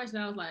over the question.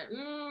 I was like,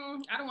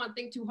 I don't want to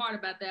think too hard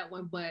about that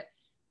one, but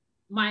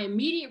my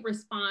immediate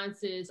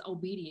response is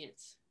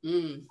obedience.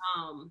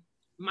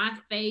 My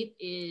faith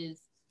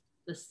is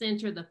the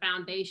center, the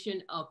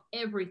foundation of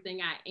everything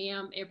I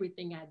am,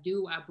 everything I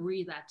do, I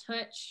breathe, I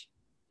touch.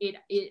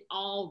 It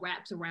all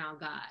wraps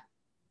around God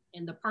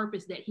and the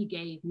purpose that he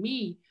gave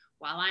me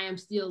while I am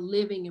still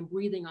living and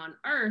breathing on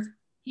earth.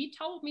 He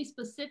told me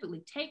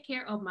specifically, take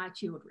care of my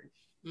children.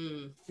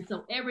 And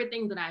so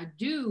everything that I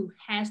do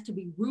has to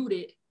be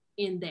rooted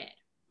in that.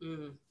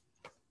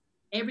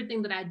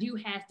 Everything that I do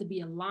has to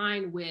be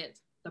aligned with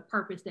the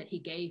purpose that he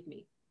gave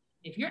me.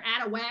 If you're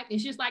out of whack,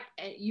 it's just like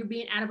you're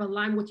being out of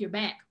alignment with your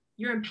back.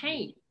 You're in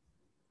pain.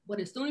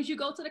 But as soon as you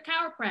go to the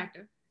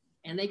chiropractor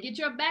and they get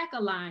your back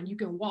aligned, you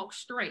can walk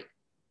straight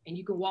and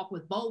you can walk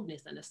with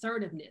boldness and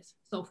assertiveness.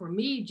 So for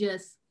me,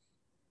 just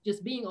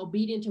being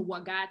obedient to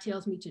what God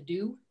tells me to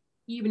do,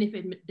 even if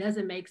it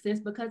doesn't make sense,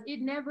 because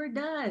it never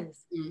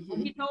does.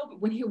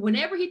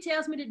 Whenever he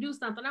tells me to do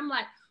something, I'm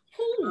like,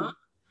 who,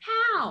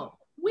 how,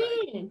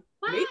 when,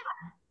 why?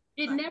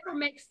 It never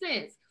makes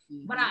sense.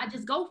 But I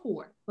just go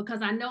for it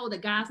because I know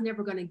that God's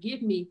never going to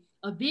give me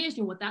a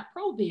vision without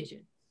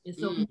provision. And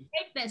so if you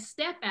take that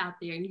step out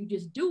there and you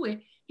just do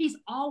it, he's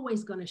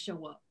always going to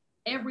show up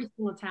every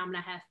single time. And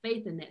I have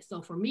faith in that.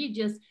 So for me,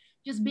 just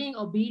being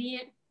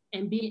obedient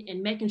and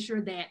making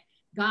sure that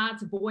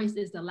God's voice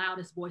is the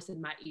loudest voice in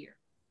my ear.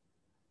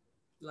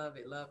 Love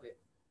it. Love it.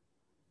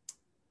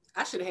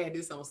 I should have had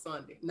this on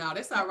Sunday. No,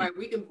 that's all right.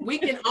 We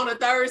can on a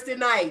Thursday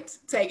night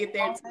take it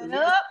there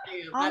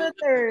on a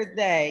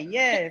Thursday.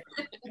 Yes.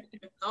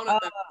 On a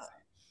Thursday.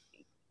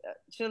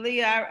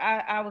 Sheleah,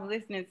 I was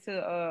listening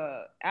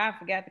to I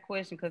forgot the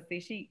question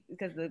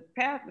because the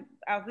pastor,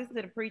 I was listening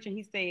to the preacher and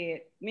he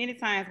said many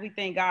times we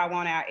think God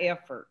want our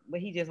effort, but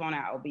he just want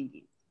our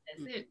obedience.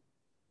 That's it.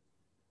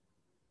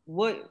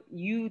 What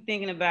you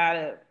thinking about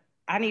it?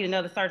 I need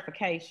another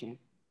certification.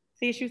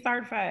 See, you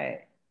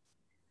certified.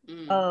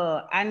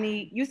 I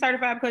need you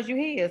certified because you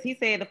his. He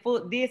said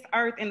this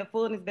earth and the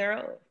fullness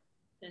thereof.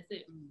 That's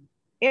it.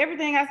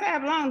 Everything I say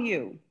belong to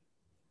you.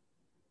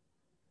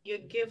 Your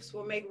gifts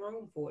will make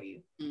room for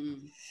you.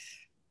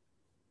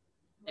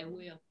 They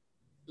will.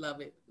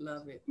 Love it.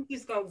 Love it. I'm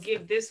just gonna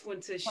give this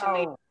one to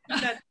Sheleah.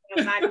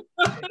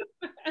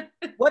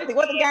 What the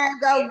game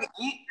go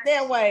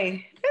that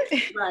way?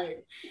 Right.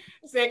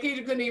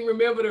 Sankedra couldn't even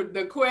remember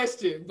the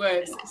question,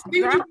 but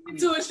see what you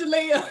to it,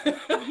 Sheleah.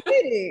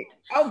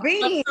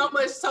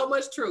 Obedience. So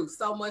much truth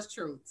to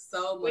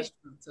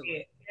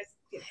it.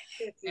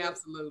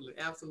 Absolutely.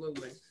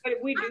 But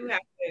we do have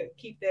to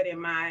keep that in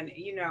mind,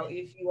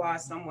 if you are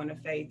someone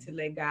of faith, to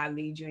let God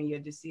lead you in your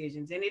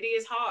decisions. And it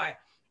is hard.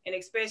 And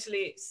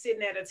especially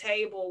sitting at a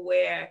table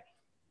where,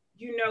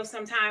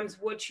 sometimes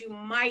what you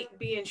might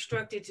be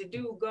instructed to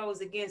do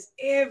goes against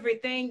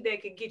everything that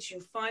could get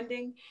you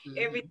funding,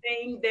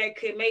 everything that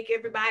could make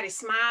everybody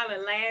smile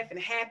and laugh and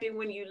happy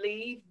when you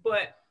leave.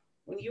 But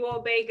when you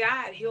obey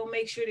God, he'll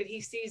make sure that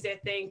he sees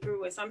that thing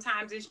through. And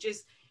sometimes it's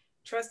just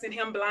trusting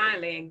him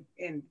blindly.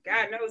 And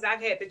God knows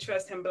I've had to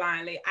trust him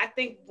blindly. I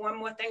think one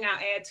more thing I'll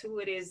add to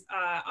it is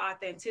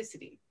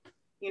authenticity.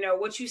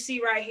 What you see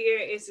right here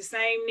is the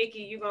same Nikki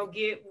you're going to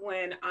get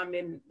when I'm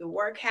in the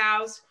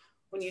workhouse,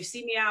 when you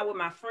see me out with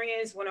my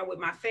friends, when I'm with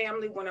my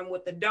family, when I'm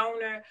with the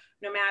donor.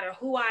 No matter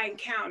who I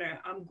encounter,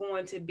 I'm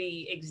going to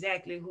be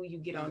exactly who you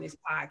get on this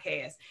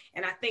podcast.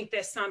 And I think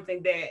that's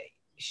something that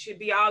should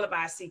be all of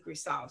our secret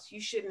sauce.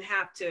 You shouldn't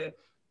have to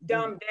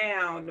dumb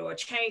down or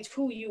change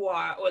who you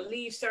are or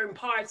leave certain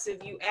parts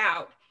of you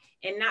out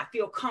and not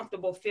feel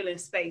comfortable filling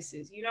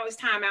spaces. You know, it's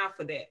time out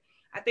for that.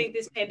 I think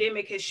this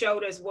pandemic has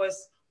showed us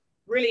what's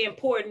really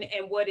important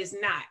and what is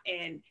not.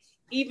 And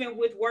even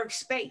with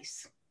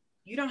workspace,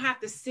 you don't have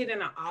to sit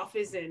in an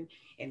office and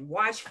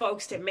watch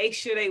folks to make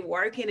sure they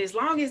work. And as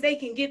long as they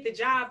can get the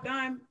job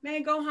done,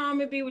 man, go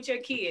home and be with your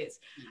kids.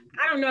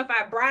 I don't know if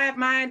I bribe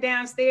mine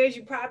downstairs.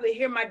 You probably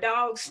hear my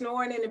dog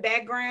snoring in the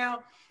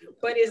background.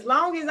 But as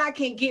long as I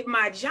can get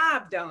my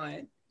job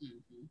done,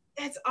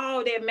 that's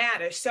all that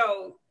matters.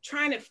 So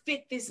trying to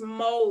fit this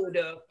mold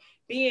of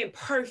being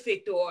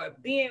perfect or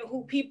being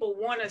who people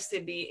want us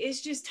to be,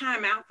 it's just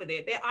time out for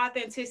that. That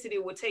authenticity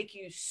will take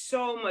you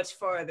so much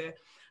further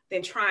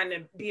than trying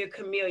to be a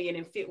chameleon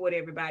and fit what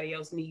everybody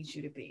else needs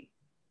you to be.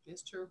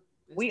 It's true.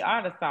 We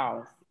are the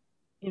sauce.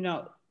 You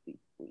know,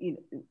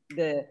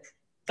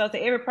 so to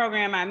every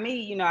program I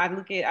meet, you know,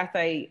 I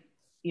say,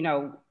 you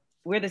know,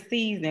 we're the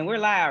season, we're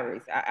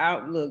Lowry's.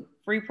 I look,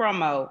 free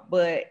promo,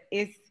 but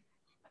it's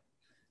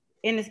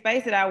in the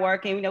space that I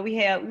work in. You know, we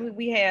have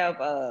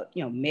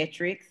you know,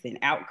 metrics and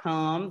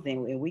outcomes,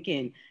 and we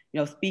can, you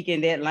know, speak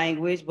in that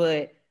language.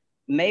 But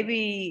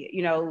maybe,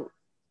 you know,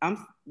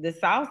 the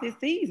sauce is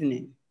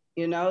seasoning.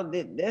 You know,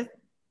 that's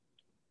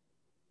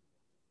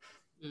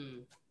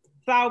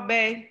Salt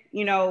Bay.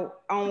 You know,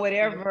 on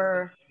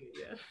whatever.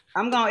 Yeah.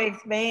 I'm gonna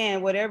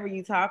expand whatever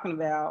you're talking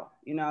about.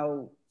 You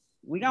know,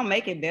 we're gonna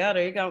make it better.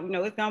 It's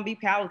gonna be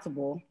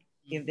palatable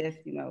if that's,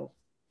 you know,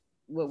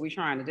 what we're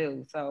trying to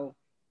do. So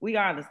we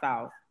are the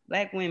sauce.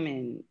 Black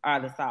women are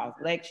the sauce.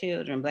 Black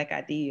children, Black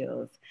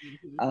ideals,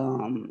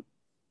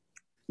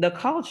 the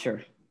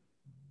culture.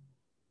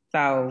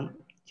 So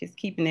just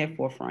keeping that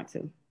forefront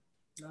too.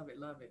 Love it,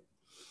 love it.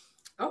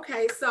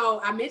 Okay,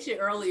 so I mentioned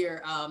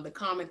earlier the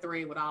common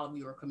thread with all of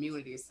your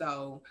communities.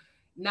 So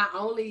not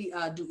only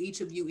do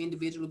each of you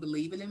individually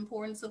believe in the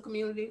importance of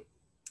community,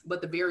 but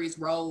the various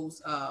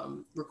roles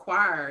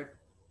required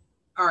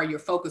are your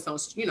focus on,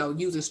 you know,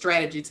 using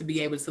strategy to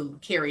be able to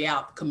carry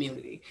out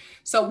community.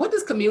 So what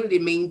does community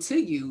mean to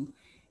you,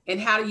 and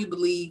how do you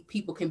believe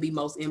people can be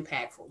most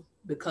impactful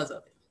because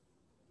of it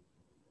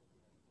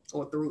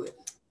or through it?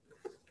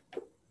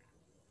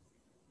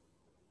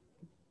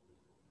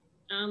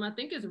 I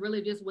think it's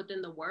really just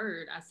within the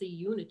word. I see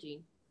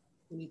unity.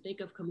 When you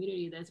think of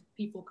community, that's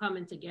people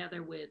coming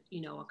together with,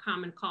 you know, a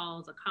common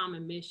cause, a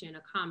common mission,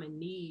 a common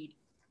need,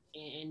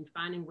 and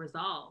finding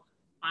resolve,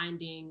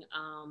 finding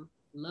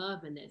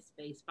love in that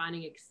space,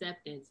 finding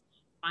acceptance,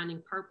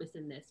 finding purpose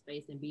in that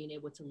space, and being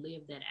able to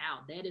live that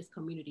out. That is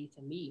community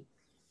to me.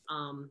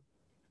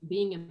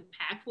 Being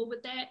impactful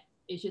with that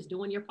is just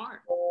doing your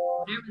part,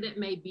 whatever that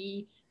may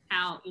be.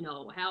 How, you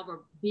know,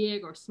 however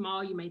big or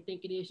small you may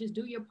think it is, just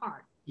do your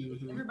part.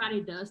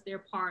 Everybody does their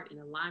part in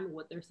alignment with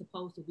what they're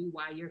supposed to do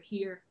while you're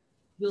here.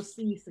 You'll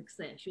see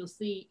success. You'll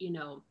see, you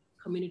know,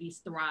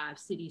 communities thrive,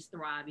 cities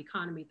thrive,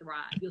 economy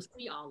thrive. You'll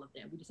see all of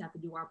that. We just have to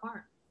do our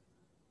part.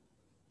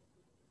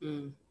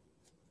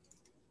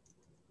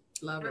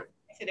 Love it.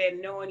 To that,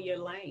 knowing your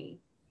lane,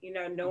 you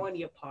know, knowing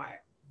your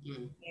part,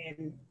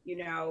 and, you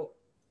know,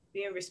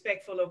 being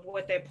respectful of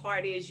what that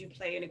part is you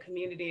play in the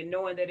community, and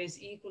knowing that it's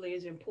equally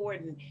as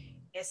important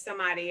as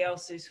somebody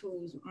else's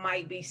who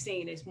might be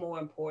seen as more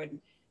important.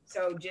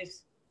 So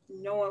just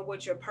knowing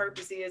what your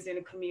purpose is in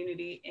the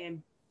community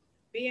and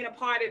being a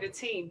part of the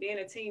team, being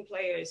a team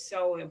player is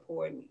so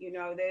important. You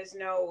know, there's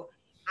no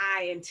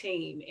I in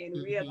team,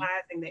 and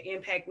realizing the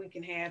impact we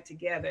can have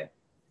together.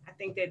 I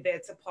think that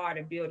that's a part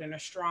of building a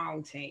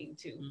strong team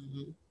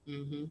too.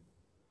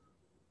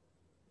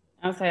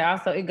 I'll say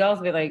also, it goes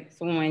with, like,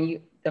 so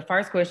when the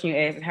first question you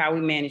asked is how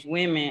we manage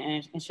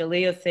women, and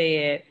Sheleah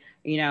said,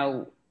 you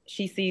know,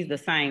 she sees the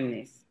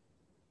sameness.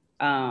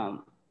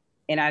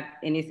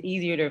 And it's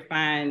easier to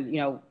find,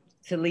 you know,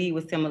 to lead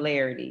with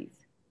similarities.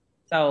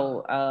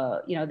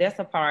 So, you know, that's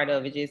a part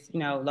of it, just, you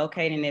know,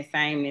 locating that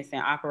sameness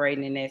and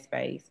operating in that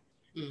space.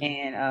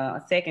 And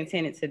a second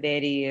tenet to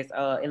that is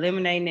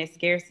eliminating that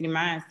scarcity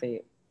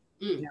mindset.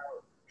 You know,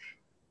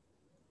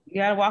 you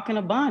got to walk in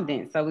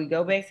abundance. So we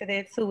go back to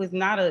that too. It's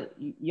not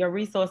your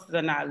resources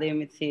are not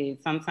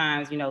limited.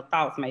 Sometimes, you know,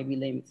 thoughts may be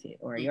limited,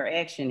 or your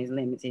action is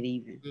limited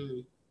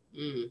even.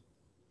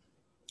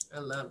 I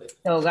love it.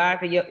 So God,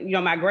 you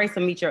know, my grace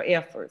will meet your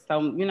efforts.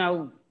 So, you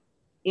know,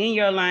 in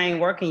your lane,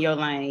 work in your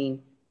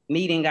lane,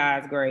 meeting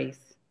God's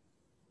grace.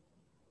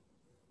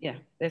 Yeah,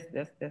 that's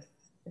it.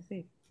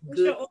 What's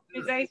your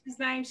organization's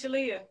name,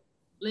 Sheleah?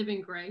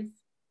 Living Grace.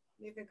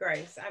 Living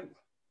Grace.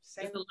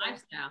 It's a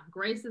lifestyle.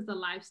 Grace is a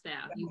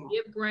lifestyle. You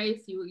give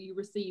grace, you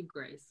receive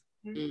grace.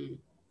 Y'all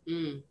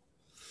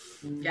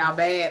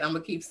bad. I'm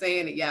gonna keep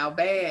saying it. Y'all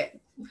bad.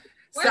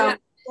 Where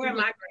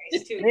my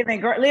grace too. Living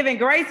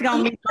Grace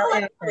gonna meet your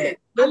effort.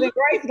 Living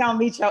Grace gonna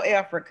meet your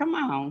effort. Come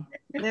on,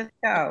 let's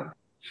go.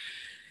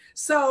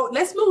 So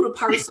let's move to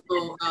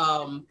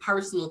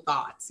personal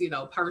thoughts, you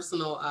know,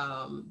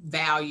 personal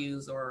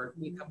values, or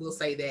we'll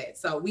say that.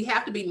 So we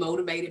have to be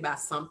motivated by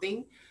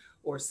something.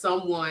 or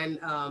someone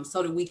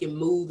so that we can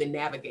move and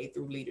navigate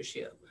through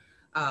leadership.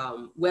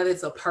 Whether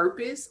it's a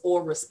purpose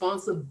or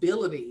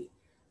responsibility,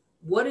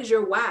 what is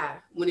your why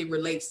when it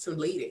relates to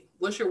leading?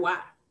 What's your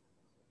why?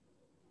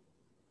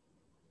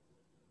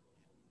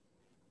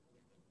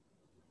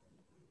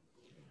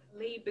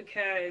 Lead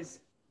because,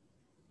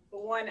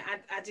 for one,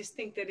 I just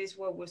think that is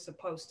what we're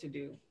supposed to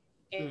do.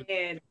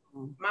 And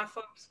my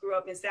folks grew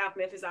up in South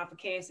Memphis off of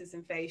Kansas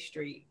and Faith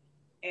Street.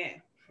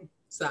 And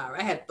sorry,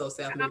 I had to throw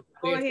South Memphis.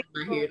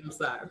 I'm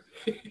sorry.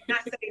 I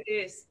say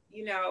this,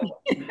 you know,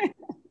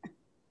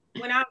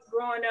 when I was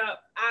growing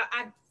up,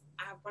 I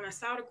when I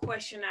saw the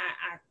question,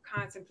 I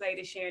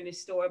contemplated sharing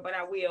this story, but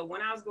I will.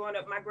 When I was growing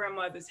up, my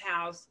grandmother's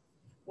house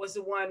was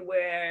the one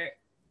where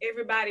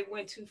everybody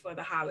went to for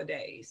the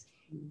holidays.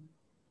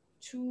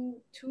 Two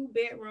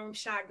bedroom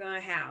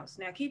shotgun house.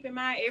 Now keep in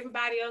mind,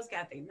 everybody else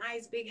got their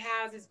nice big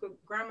houses.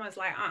 Grandma's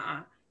like,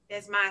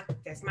 that's my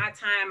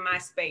time, my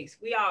space.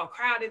 We all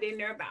crowded in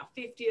there, about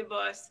 50 of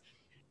us.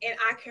 And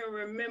I can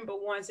remember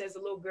once as a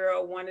little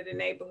girl, one of the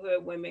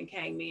neighborhood women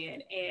came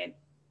in, and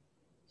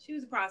she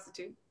was a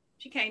prostitute.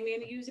 She came in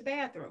to use the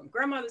bathroom.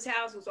 Grandmother's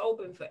house was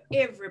open for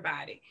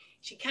everybody.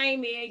 She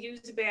came in,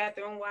 used the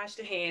bathroom, washed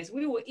her hands.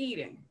 We were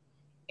eating.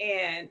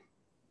 And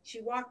she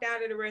walked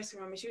out of the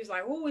restaurant and she was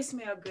like, oh, it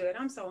smells good.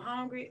 I'm so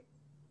hungry.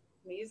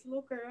 Me as a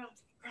little girl, I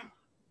was like, Grandma,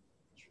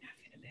 you're not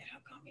finna let her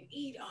come and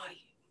eat, are you?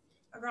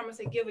 My grandma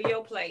said, give her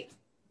your plate.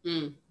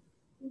 Who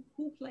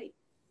plate?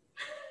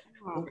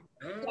 Oh.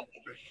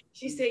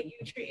 She said,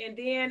 you treat. And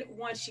then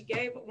once I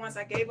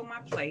gave her my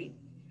plate,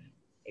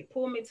 they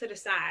pulled me to the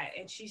side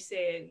and she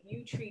said,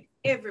 you treat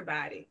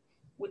everybody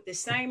with the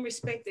same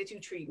respect that you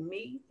treat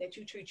me, that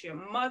you treat your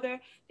mother,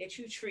 that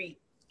you treat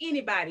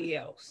anybody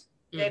else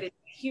that is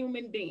a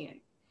human being.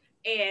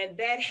 And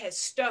that has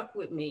stuck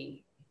with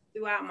me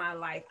throughout my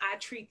life. I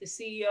treat the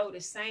CEO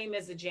the same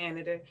as a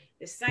janitor,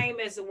 the same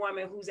as a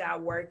woman who's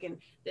out working,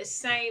 the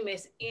same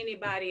as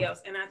anybody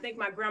else. And I think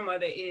my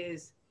grandmother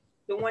is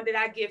the one that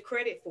I give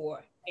credit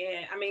for.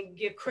 And I mean,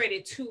 give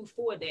credit to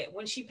for that.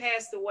 When she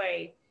passed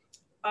away,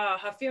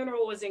 her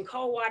funeral was in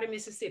Coldwater,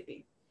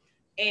 Mississippi.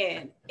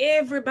 And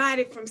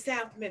everybody from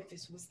South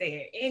Memphis was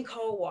there in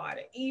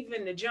Coldwater,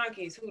 even the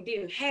junkies who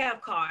didn't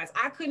have cars.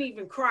 I couldn't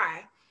even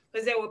cry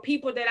because there were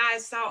people that I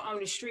saw on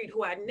the street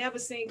who I'd never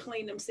seen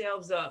clean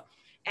themselves up,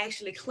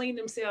 actually clean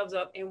themselves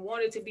up and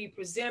wanted to be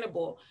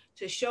presentable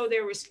to show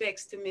their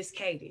respects to Miss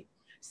Katie.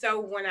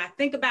 So when I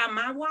think about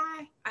my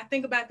why, I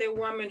think about that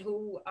woman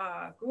who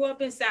grew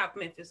up in South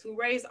Memphis, who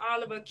raised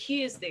all of her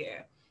kids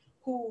there,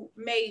 who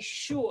made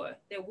sure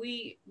that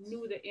we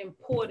knew the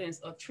importance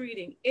of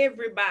treating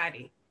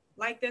everybody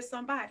like they're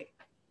somebody.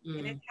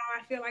 And that's how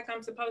I feel like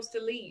I'm supposed to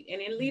lead. And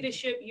in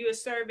leadership, you're a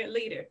servant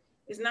leader.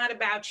 It's not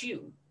about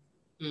you.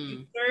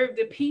 You serve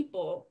the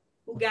people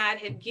who God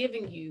had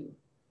given you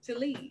to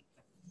lead.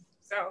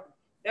 So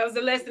that was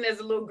a lesson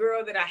as a little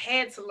girl that I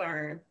had to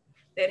learn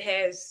that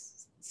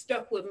has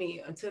stuck with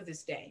me until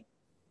this day.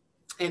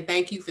 And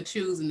thank you for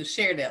choosing to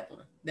share that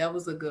one. That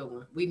was a good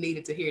one. We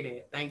needed to hear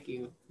that. Thank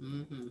you.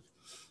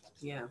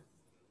 Yeah.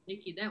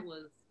 Nikki, that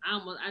was, I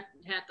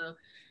had to.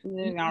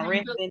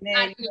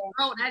 I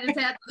just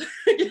had to.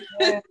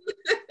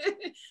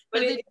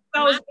 But it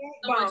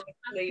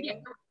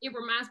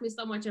reminds me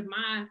so much of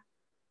my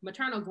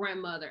maternal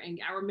grandmother.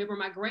 And I remember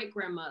my great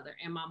grandmother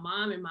and my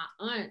mom and my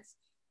aunts.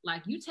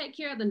 Like, you take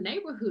care of the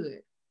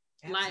neighborhood.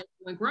 Absolutely. Like,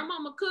 when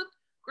grandmama cooked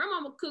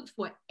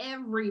for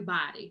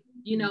everybody,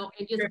 you know,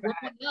 and just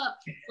growing up,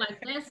 like,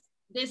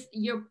 this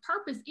your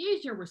purpose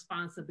is your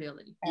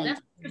responsibility. That's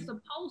what you're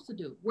supposed to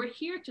do. We're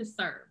here to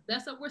serve.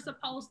 That's what we're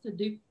supposed to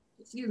do.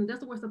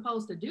 That's what we're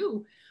supposed to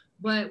do.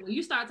 But when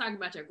you start talking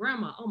about your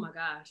grandma, oh my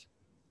gosh,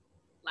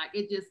 like,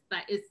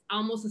 it's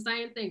almost the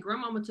same thing.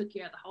 Grandmama took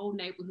care of the whole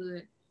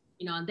neighborhood,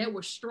 you know, and they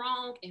were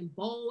strong and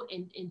bold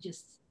and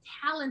just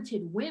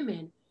talented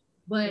women,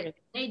 but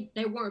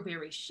they weren't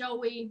very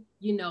showy.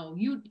 You know,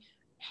 you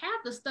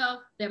half the stuff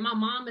that my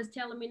mom is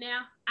telling me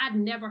now, I'd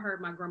never heard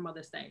my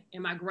grandmother say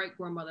and my great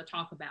grandmother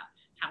talk about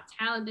how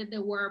talented they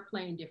were,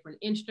 playing different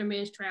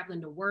instruments,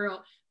 traveling the world,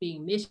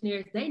 being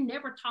missionaries. They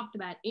never talked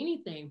about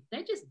anything.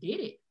 They just did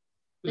it.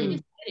 They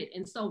just did it.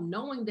 And so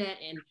knowing that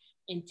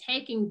and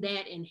taking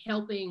that and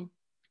helping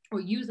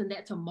or using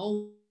that to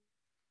mold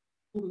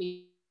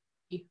me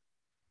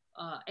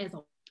as a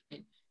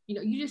woman, you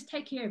know, you just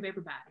take care of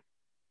everybody.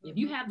 If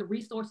you have the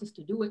resources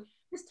to do it,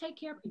 just take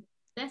care of people.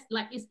 That's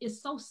like,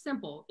 it's so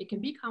simple. It can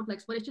be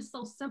complex, but it's just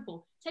so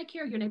simple. Take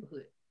care of your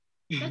neighborhood.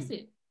 That's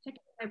it. Take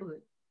care of your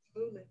neighborhood.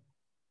 Absolutely.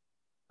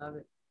 Love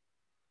it.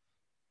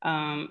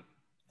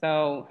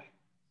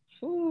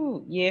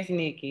 So, yes,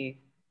 Nikki.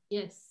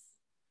 Yes.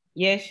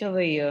 Yes,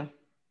 Sheleah.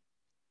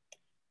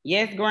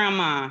 Yes,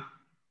 Grandma.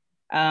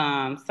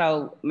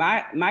 So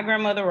my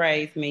grandmother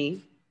raised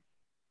me.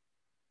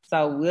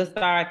 So we'll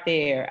start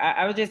there.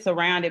 I was just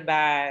surrounded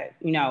by,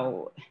 you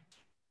know,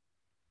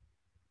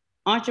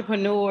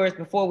 entrepreneurs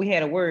before we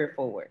had a word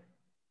for it.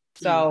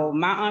 So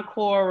my Aunt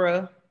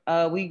Cora,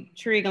 we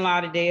Trigg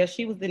Lauderdale,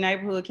 she was the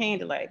neighborhood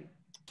candy lady.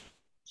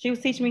 She was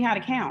teaching me how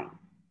to count.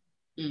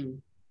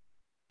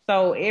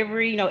 So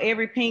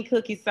every pink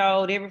cookie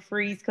sold, every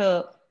freeze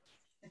cup,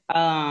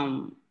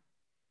 those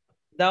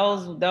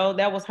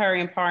that was her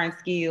imparting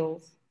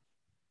skills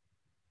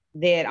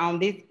that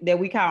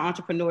we call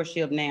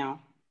entrepreneurship now.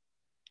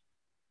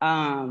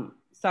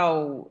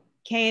 So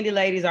candy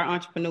ladies are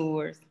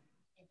entrepreneurs.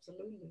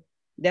 Absolutely.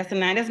 That's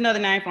another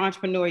name for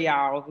entrepreneur,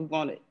 y'all. Who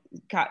want to,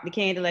 the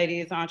candy lady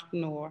is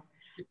entrepreneur.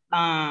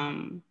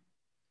 And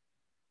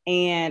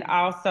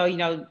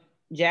also,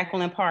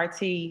 Jacqueline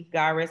Partee,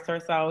 God rest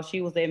her soul,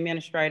 she was the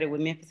administrator with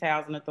Memphis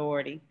Housing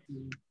Authority.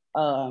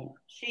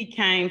 She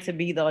came to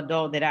be the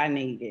adult that I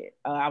needed.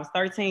 I was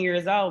 13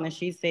 years old, and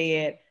she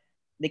said,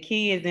 the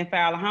kids in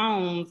Fowler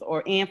Homes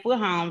or in Foot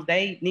Homes,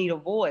 they need a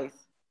voice.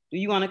 Do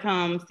you want to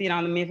come sit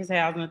on the Memphis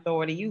Housing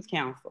Authority Youth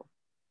Council?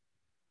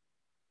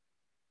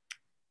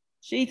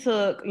 She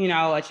took,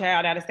 a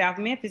child out of South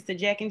Memphis to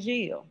Jack and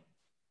Jill.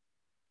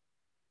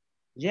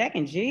 Jack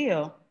and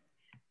Jill.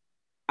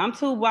 I'm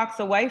 2 blocks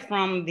away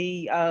from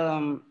the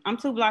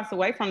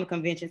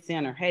convention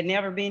center. Had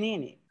never been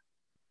in it.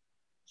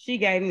 She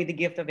gave me the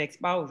gift of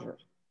exposure.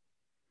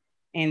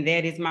 And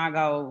that is my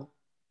goal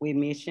with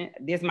mission.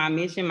 This is my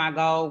mission, my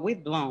goal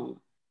with Bloom.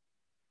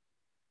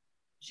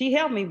 She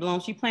helped me bloom.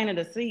 She planted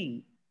a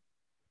seed.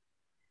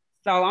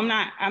 So I'm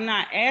not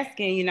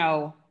asking,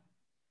 I'm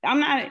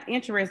not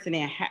interested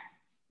in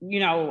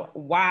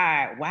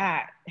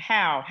why,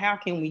 how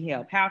can we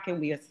help? How can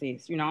we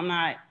assist? I'm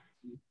not.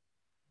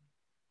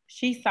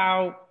 She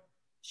saw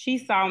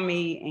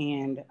me,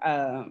 and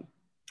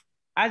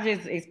I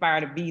just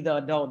aspired to be the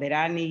adult that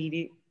I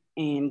needed,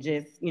 and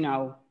just,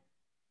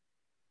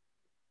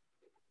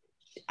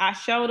 I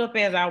showed up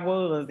as I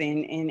was,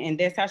 and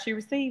that's how she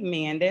received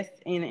me. And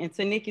and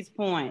to Nikki's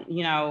point,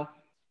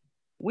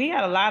 we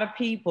had a lot of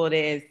people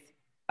that's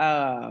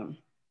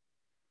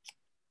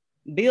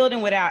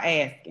building without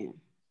asking.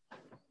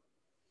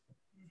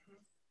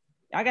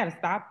 I got to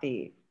stop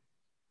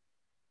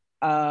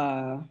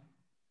that.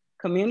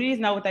 Communities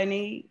know what they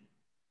need,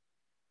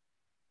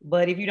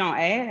 but if you don't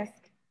ask,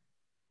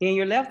 then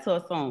you're left to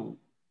assume.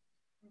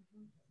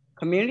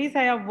 Communities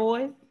have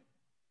voice,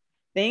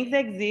 things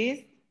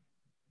exist,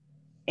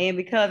 and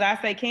because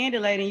I say candy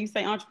lady and you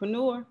say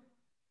entrepreneur,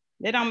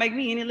 that don't make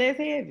me any less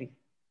heavy.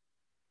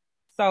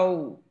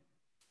 So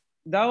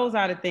those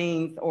are the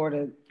things, or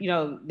that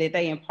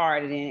they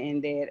imparted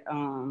and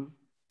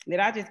that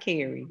I just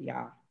carry,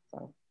 y'all.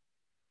 So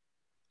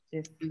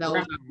just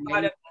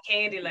part of the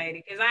candy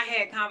lady, because I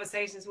had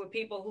conversations with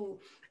people who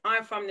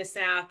aren't from the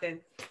South, and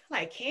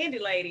like, candy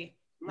lady.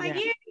 I'm like,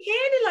 yeah,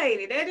 candy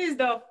lady. That is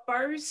the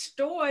first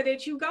store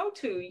that you go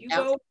to. You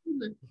go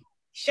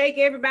shake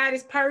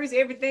everybody's purse,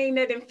 everything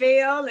that then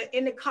fell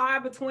in the car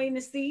between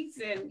the seats,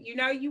 and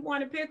you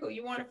want a pickle,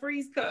 you want a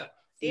freeze cup.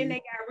 Then they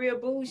got real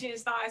bougie and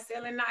started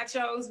selling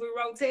nachos with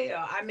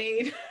Rotel. I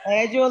mean,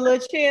 add you a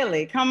little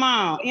chili. Come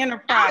on,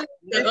 enterprise.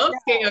 I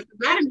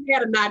didn't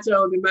have a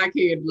nachos in my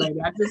candy lady.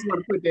 I just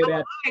want to put that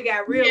out. I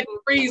got real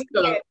freeze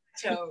cup.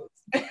 Nachos.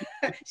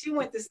 She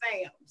went to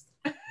Sam's.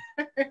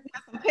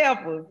 Some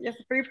peppers, just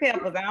free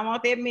peppers. I don't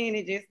want that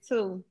many, just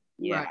 2.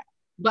 Yeah. Right.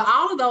 But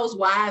all of those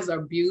whys are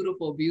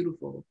beautiful,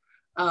 beautiful.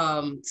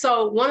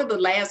 So one of the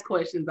last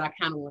questions I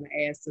kind of want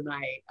to ask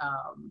tonight,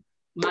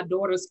 my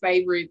daughter's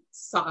favorite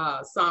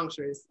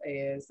songstress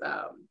is,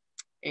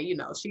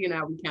 and she and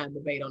I, we kind of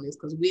debate on this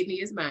because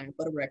Whitney is mine,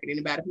 for the record.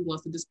 Anybody who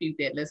wants to dispute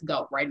that, let's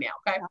go right now,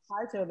 okay?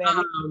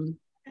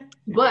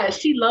 But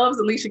she loves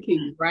Alicia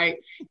Keys, right?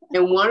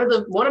 And one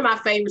of my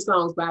favorite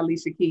songs by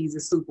Alicia Keys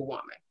is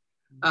Superwoman.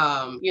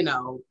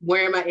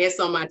 Wearing my S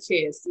on my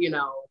chest,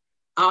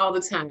 all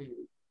the time.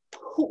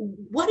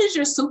 What is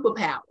your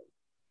superpower?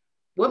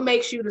 What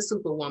makes you the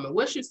superwoman?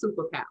 What's your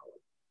superpower?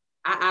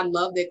 I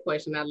love that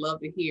question. I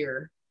love to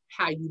hear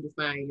how you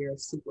define your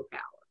superpower.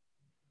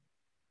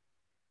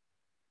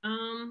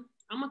 I'm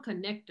a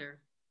connector.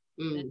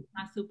 That's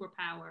my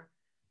superpower.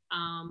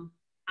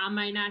 I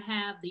might not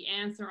have the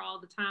answer all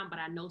the time, but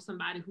I know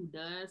somebody who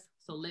does.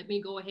 So let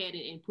me go ahead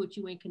and put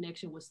you in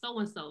connection with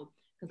so-and-so,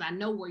 because I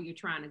know where you're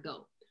trying to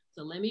go.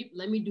 So let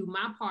me do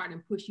my part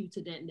and push you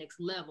to that next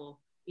level,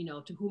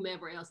 to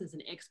whomever else is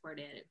an expert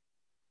at it.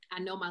 I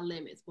know my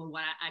limits, but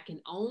what I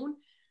can own,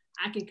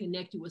 I can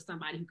connect you with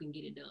somebody who can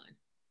get it done.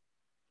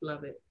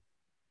 Love it.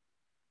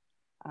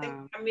 I think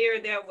I mirror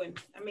that one.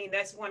 I mean,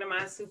 that's one of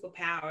my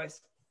superpowers.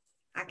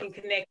 I can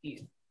connect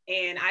you,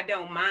 and I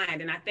don't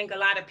mind. And I think a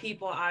lot of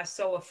people are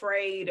so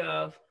afraid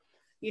of,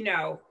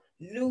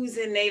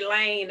 losing their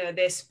lane or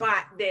their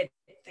spot, that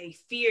they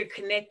fear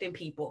connecting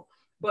people.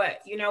 But,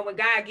 when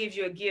God gives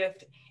you a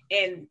gift,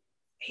 and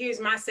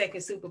here's my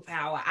second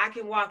superpower. I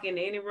can walk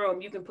into any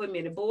room. You can put me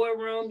in the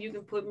boardroom. You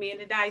can put me in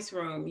the dice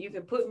room. You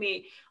can put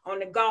me on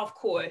the golf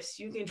course.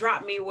 You can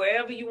drop me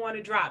wherever you want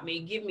to drop me.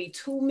 Give me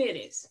 2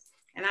 minutes,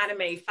 and I'd have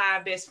made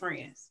 5 best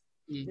friends.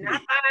 Mm-hmm.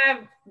 Not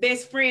 5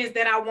 best friends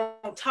that I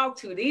won't talk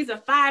to. These are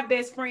 5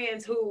 best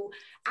friends who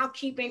I'll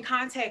keep in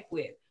contact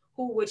with,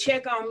 who will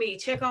check on me,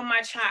 check on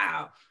my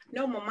child,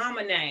 know my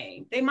mama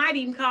name. They might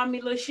even call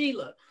me Little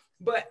Sheila,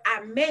 but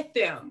I met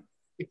them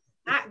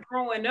not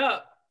growing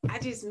up I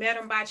just met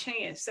them by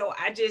chance. So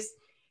I just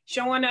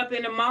showing up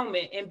in the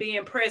moment and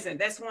being present.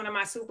 That's one of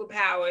my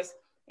superpowers.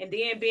 And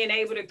then being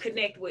able to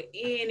connect with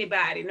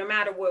anybody, no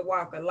matter what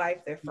walk of life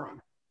they're from.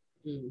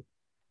 Mm.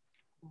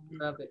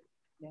 Love it.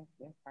 That's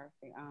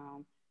perfect.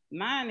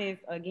 Mine is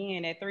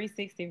again that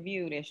 360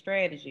 view, that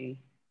strategy.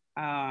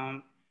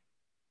 I'm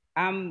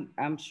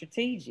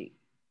strategic.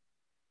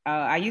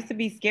 I used to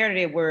be scared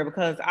of that word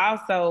because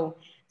also,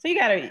 so you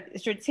gotta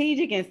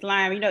strategic and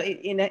slime. You know,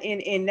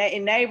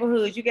 in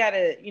neighborhoods, you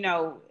gotta,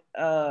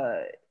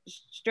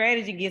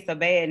 strategy gets a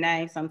bad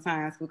name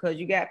sometimes because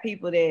you got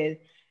people that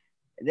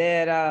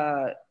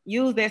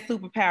use that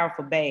superpower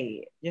for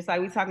bad. Just like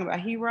we talking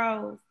about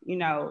heroes,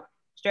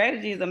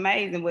 strategy is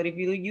amazing, but if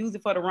you use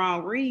it for the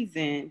wrong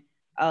reason,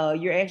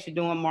 you're actually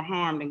doing more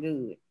harm than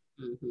good.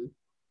 Mm-hmm.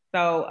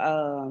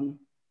 So,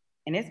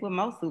 and that's with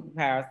most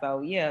superpowers.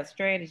 So yeah,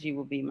 strategy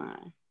will be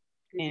mine.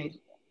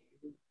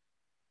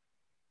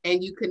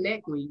 And you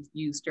connect when you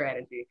use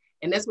strategy.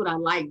 And that's what I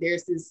like.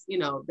 There's this,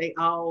 they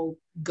all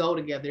go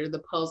together. They're the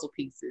puzzle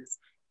pieces.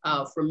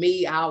 For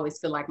me, I always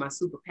feel like my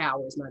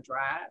superpower is my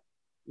drive.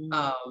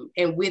 Mm-hmm.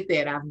 And with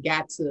that, I've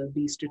got to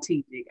be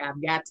strategic.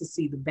 I've got to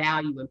see the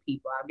value in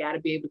people. I've got to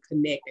be able to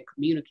connect and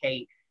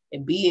communicate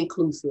and be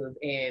inclusive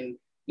and,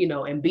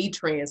 and be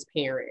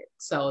transparent.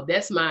 So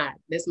that's my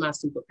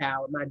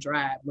superpower, my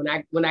drive. When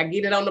I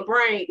get it on the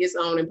brain, it's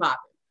on and popping.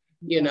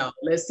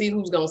 Let's see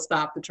who's going to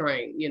stop the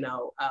train,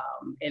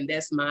 and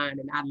that's mine.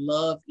 And I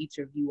love each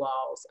of you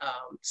all's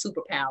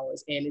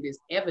superpowers. And it is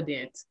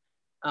evident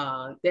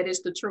that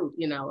it's the truth,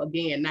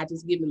 again, not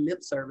just giving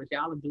lip service.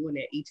 Y'all are doing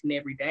that each and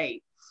every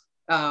day.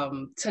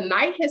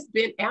 Tonight has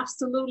been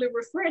absolutely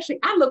refreshing.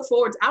 I look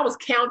forward to, I was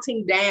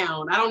counting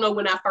down. I don't know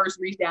when I first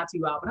reached out to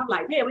you all, but I'm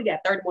like, man, we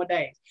got 30 more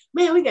days.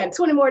 Man, we got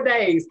 20 more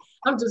days.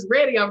 I'm just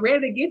ready. I'm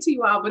ready to get to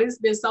you all, but it's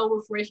been so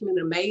refreshing and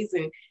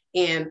amazing.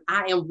 And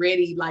I am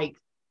ready, like,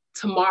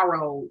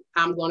 tomorrow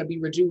I'm going to be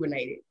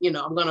rejuvenated.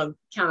 I'm going to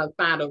kind of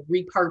find a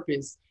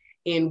repurpose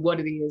in what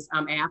it is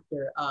I'm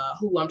after,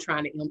 who I'm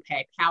trying to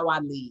impact, how I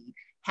lead,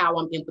 how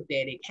I'm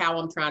empathetic, how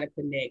I'm trying to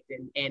connect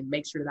and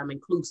make sure that I'm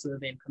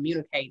inclusive and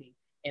communicating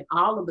and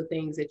all of the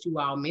things that you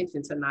all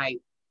mentioned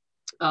tonight.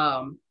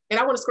 And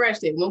I want to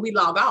scratch that when we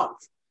log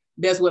off.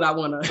 That's what I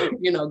want to,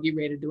 get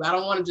ready to do. I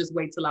don't want to just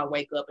wait till I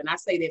wake up. And I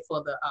say that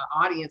for the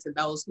audience and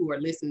those who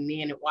are listening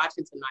in and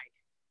watching tonight.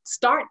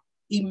 Start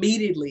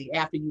immediately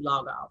after you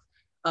log off.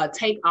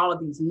 Take all of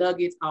these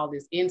nuggets, all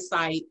this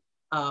insight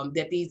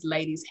that these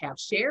ladies have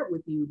shared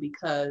with you,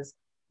 because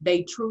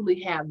they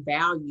truly have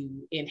value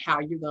in how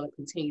you're going to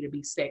continue to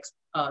be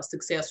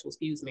successful,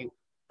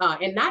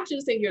 and not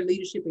just in your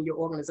leadership in your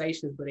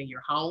organizations, but in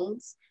your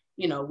homes.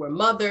 We're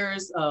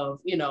mothers of,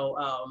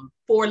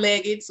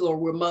 four-leggeds, or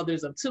we're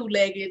mothers of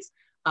two-leggeds.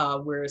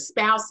 We're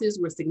spouses,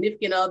 we're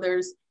significant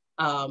others.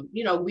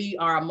 We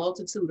are a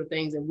multitude of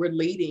things, and we're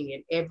leading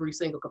in every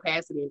single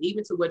capacity. And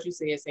even to what you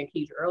said,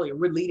 Sankedra, earlier,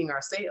 we're leading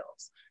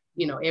ourselves,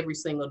 every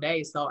single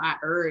day. So I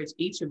urge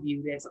each of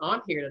you that's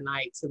on here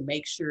tonight to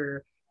make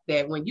sure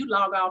that when you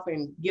log off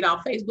and get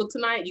off Facebook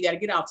tonight, you got to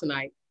get off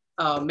tonight.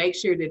 Make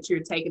sure that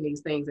you're taking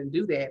these things and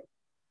do that.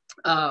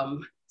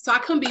 So I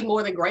couldn't be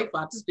more than grateful.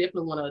 I just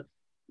definitely want to,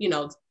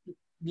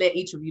 let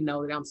each of you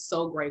know that I'm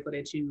so grateful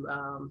that you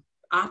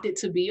opted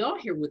to be on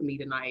here with me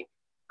tonight.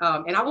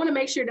 And I want to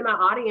make sure that my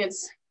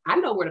audience, I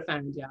know where to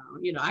find y'all.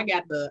 I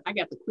got the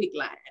quick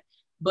line,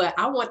 but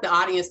I want the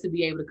audience to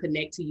be able to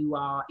connect to you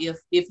all. If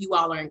you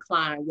all are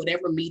inclined,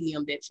 whatever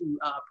medium that you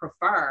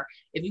prefer,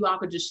 if you all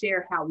could just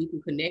share how we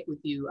can connect with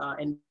you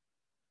and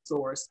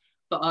source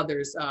for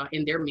others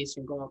in their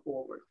mission going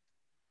forward.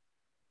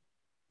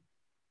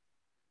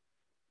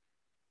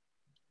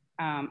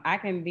 I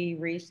can be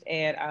reached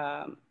at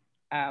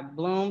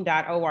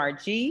bloom.org,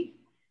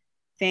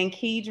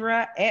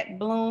 Sankedra at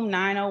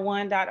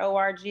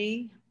bloom901.org.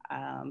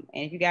 And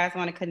if you guys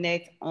want to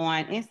connect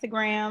on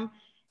Instagram,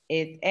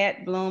 it's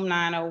at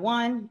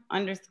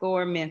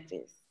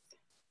bloom901_Memphis.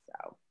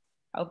 So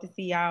hope to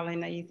see y'all in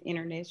these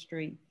internet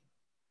streets.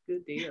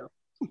 Good deal.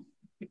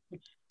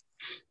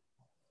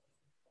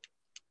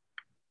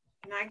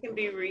 And I can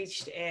be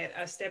reached at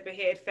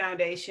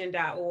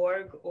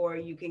stepaheadfoundation.org, or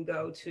you can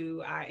go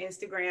to our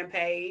Instagram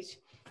page.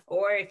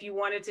 Or if you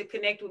wanted to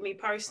connect with me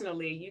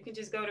personally, you can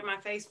just go to my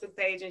Facebook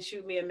page and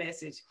shoot me a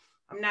message.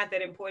 I'm not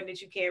that important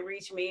that you can't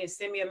reach me, and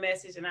send me a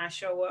message and I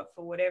show up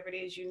for whatever it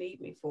is you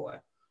need me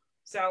for.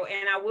 So,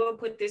 and I will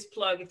put this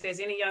plug, if there's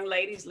any young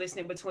ladies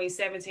listening between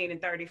 17 and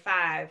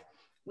 35,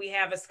 we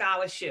have a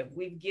scholarship.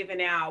 We've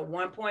given out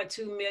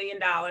 $1.2 million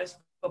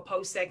for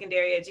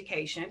post-secondary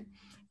education.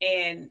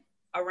 And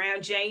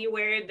around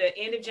January, the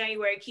end of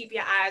January, keep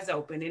your eyes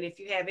open. And if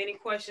you have any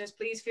questions,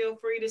 please feel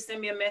free to send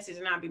me a message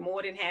and I'll be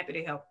more than happy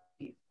to help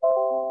you.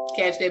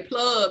 Catch that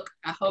plug.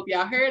 I hope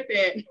y'all heard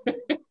that.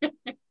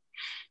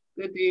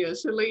 Good deal.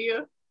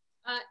 Sheleah?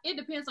 It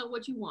depends on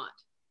what you want.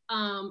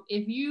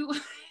 If you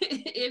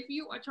if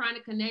you are trying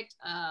to connect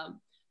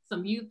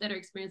some youth that are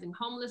experiencing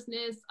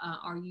homelessness,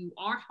 or you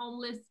are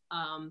homeless,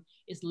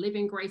 it's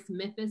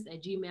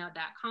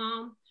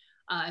livinggracememphis@gmail.com.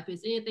 If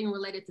it's anything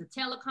related to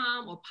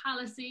telecom or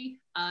policy,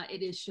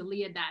 it is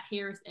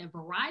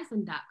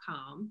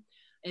sheleah.harris@verizon.com.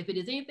 If it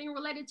is anything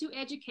related to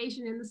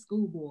education in the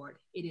school board,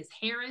 it is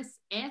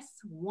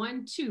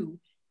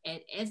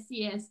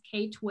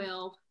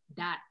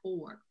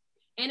harris.s12@scs-k12.org.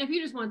 And if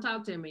you just want to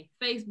talk to me,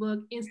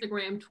 Facebook,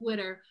 Instagram,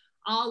 Twitter,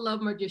 all of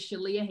them are just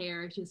Sheleah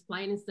Harris, just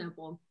plain and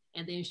simple.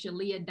 And then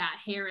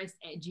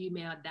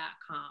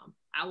sheleah.harris@gmail.com.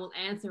 I will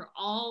answer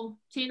all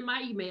 10 of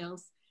my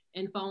emails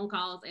and phone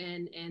calls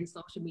and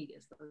social media.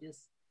 So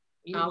just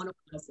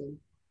awesome.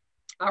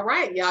 All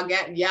right, y'all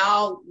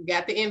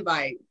got the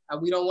invite.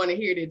 We don't want to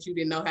hear that you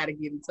didn't know how to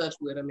get in touch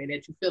with them and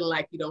that you feeling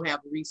like you don't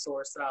have a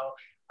resource. So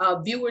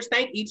viewers,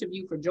 thank each of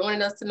you for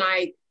joining us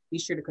tonight. Be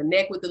sure to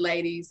connect with the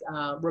ladies.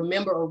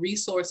 Remember, a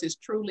resource is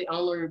truly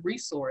only a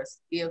resource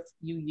if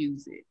you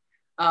use it.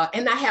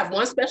 And I have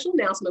one special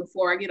announcement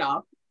before I get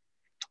off.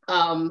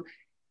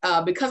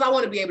 Because I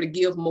want to be able to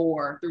give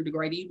more through the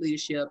Great Eve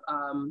Leadership.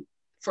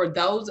 For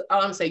those, I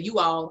want to say you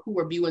all who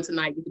are viewing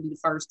tonight, you can be the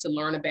first to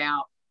learn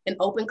about an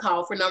open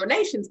call for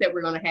nominations that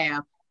we're going to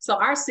have. So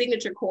our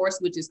signature course,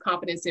 which is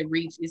Confidence and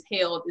Reach, it's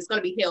going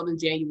to be held in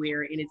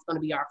January, and it's going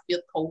to be our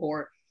 5th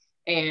cohort.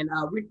 And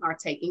we are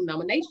taking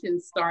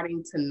nominations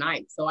starting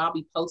tonight. So I'll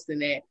be posting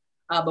that.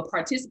 But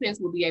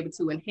participants will be able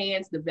to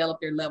develop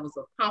their levels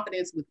of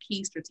confidence with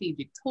key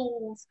strategic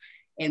tools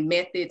and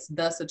methods,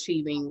 thus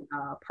achieving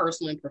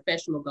personal and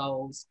professional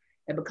goals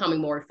and becoming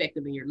more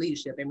effective in your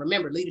leadership. And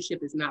remember,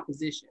 leadership is not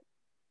position.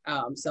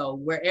 So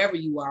wherever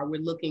you are,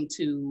 we're looking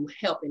to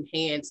help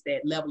enhance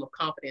that level of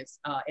confidence,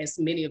 as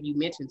many of you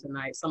mentioned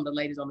tonight, some of the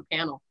ladies on the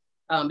panel,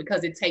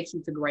 because it takes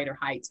you to greater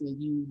heights when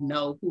you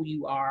know who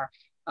you are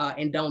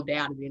and don't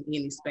doubt it in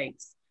any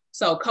space.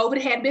 So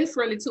COVID had been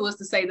friendly to us,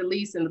 to say the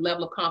least, and the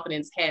level of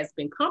confidence has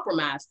been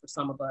compromised for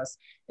some of us.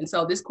 And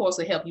so this course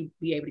will help you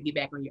be able to get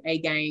back on your A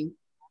game.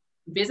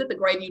 Visit the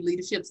Great Eve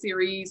Leadership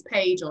Series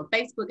page on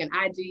Facebook and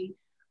IG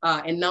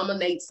and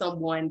nominate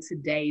someone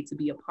today to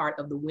be a part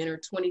of the Winter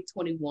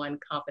 2021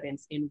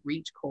 Confidence in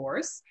Reach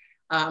course.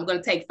 I'm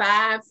going to take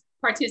 5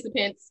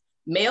 participants,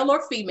 male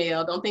or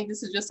female. Don't think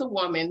this is just a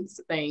woman's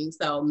thing.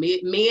 So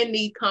men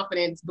need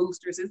confidence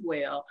boosters as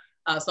well.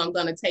 So I'm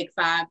going to take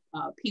 5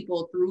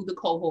 people through the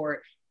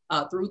cohort,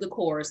 through the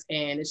course,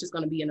 and it's just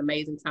going to be an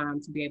amazing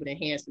time to be able to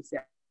enhance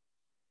yourself.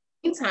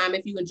 Meantime,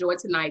 if you enjoyed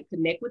tonight,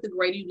 connect with the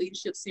Great Eve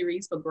Leadership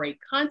Series for great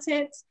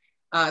content.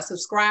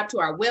 Subscribe to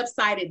our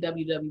website at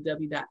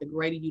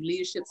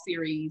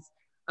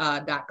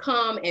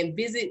www.thegreateeveleadershipseries.com and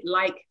visit,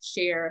 like,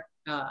 share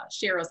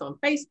us on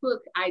Facebook,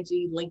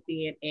 IG,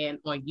 LinkedIn, and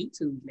on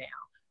YouTube now.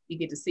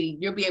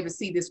 You'll be able to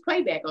see this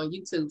playback on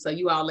YouTube. So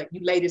you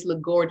ladies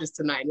look gorgeous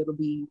tonight. It'll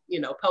be,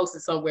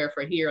 posted somewhere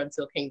for here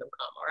until Kingdom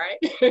Come, all right?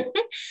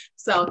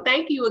 So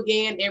thank you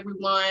again,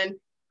 everyone.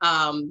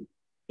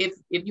 If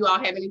you all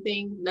have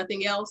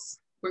nothing else,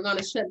 we're going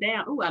to shut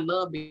down. Oh, I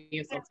love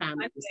being so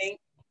timely.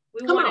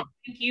 We want to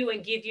thank you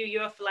and give you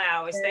your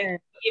flowers. Thank you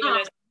for giving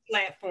us a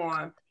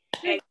platform.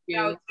 And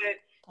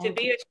to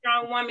be a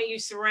strong woman, you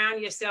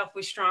surround yourself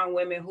with strong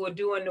women who are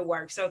doing the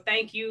work. So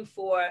thank you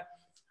for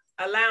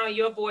allowing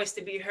your voice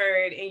to be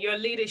heard and your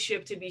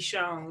leadership to be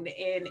shown,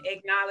 and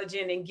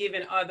acknowledging and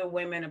giving other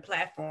women a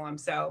platform.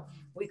 So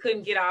we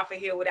couldn't get off of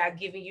here without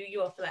giving you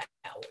your flowers.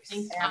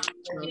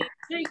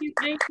 Thank you.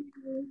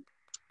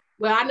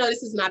 Well, I know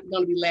this is not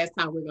going to be the last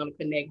time we're going to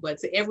connect, but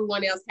to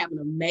everyone else, have an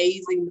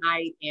amazing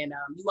night. And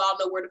you all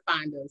know where to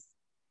find us.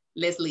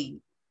 Let's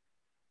lead.